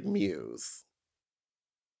handling the Muse.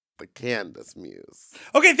 The Candace Muse.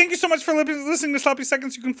 Okay, thank you so much for listening to Sloppy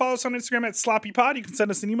Seconds. You can follow us on Instagram at SloppyPod. You can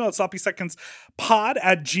send us an email at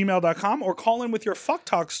sloppysecondspod@gmail.com or call in with your fuck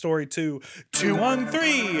talk story to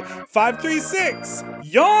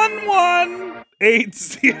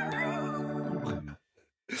 213-536-YAWN180.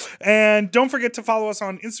 And don't forget to follow us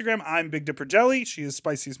on Instagram. I'm Big Dipper Jelly. She is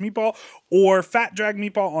Spiciest Meatball. Or Fat Drag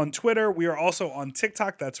Meatball on Twitter. We are also on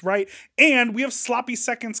TikTok. That's right. And we have Sloppy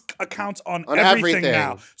Seconds accounts on everything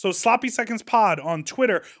now. So Sloppy Seconds Pod on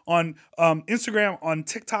Twitter, on Instagram, on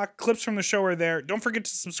TikTok. Clips from the show are there. Don't forget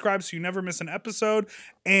to subscribe so you never miss an episode.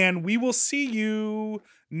 And we will see you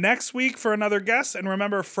next week for another guest. And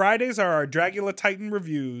remember, Fridays are our Dragula Titan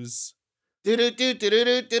reviews.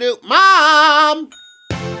 Mom!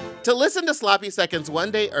 To listen to Sloppy Seconds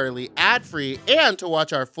one day early, ad-free, and to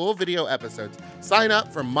watch our full video episodes, sign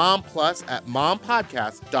up for Mom Plus at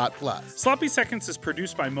mompodcast.plus. Sloppy Seconds is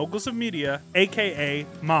produced by Moguls of Media, a.k.a.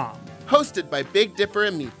 Mom. Hosted by Big Dipper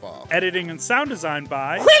and Meatball. Editing and sound design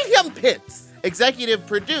by William Pitts. Executive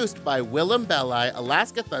produced by Willem Belli,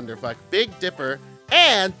 Alaska Thunderfuck, Big Dipper,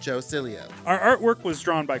 and Joe Cilio. Our artwork was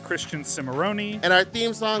drawn by Christian Cimarroni. And our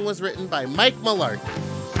theme song was written by Mike Malarkey.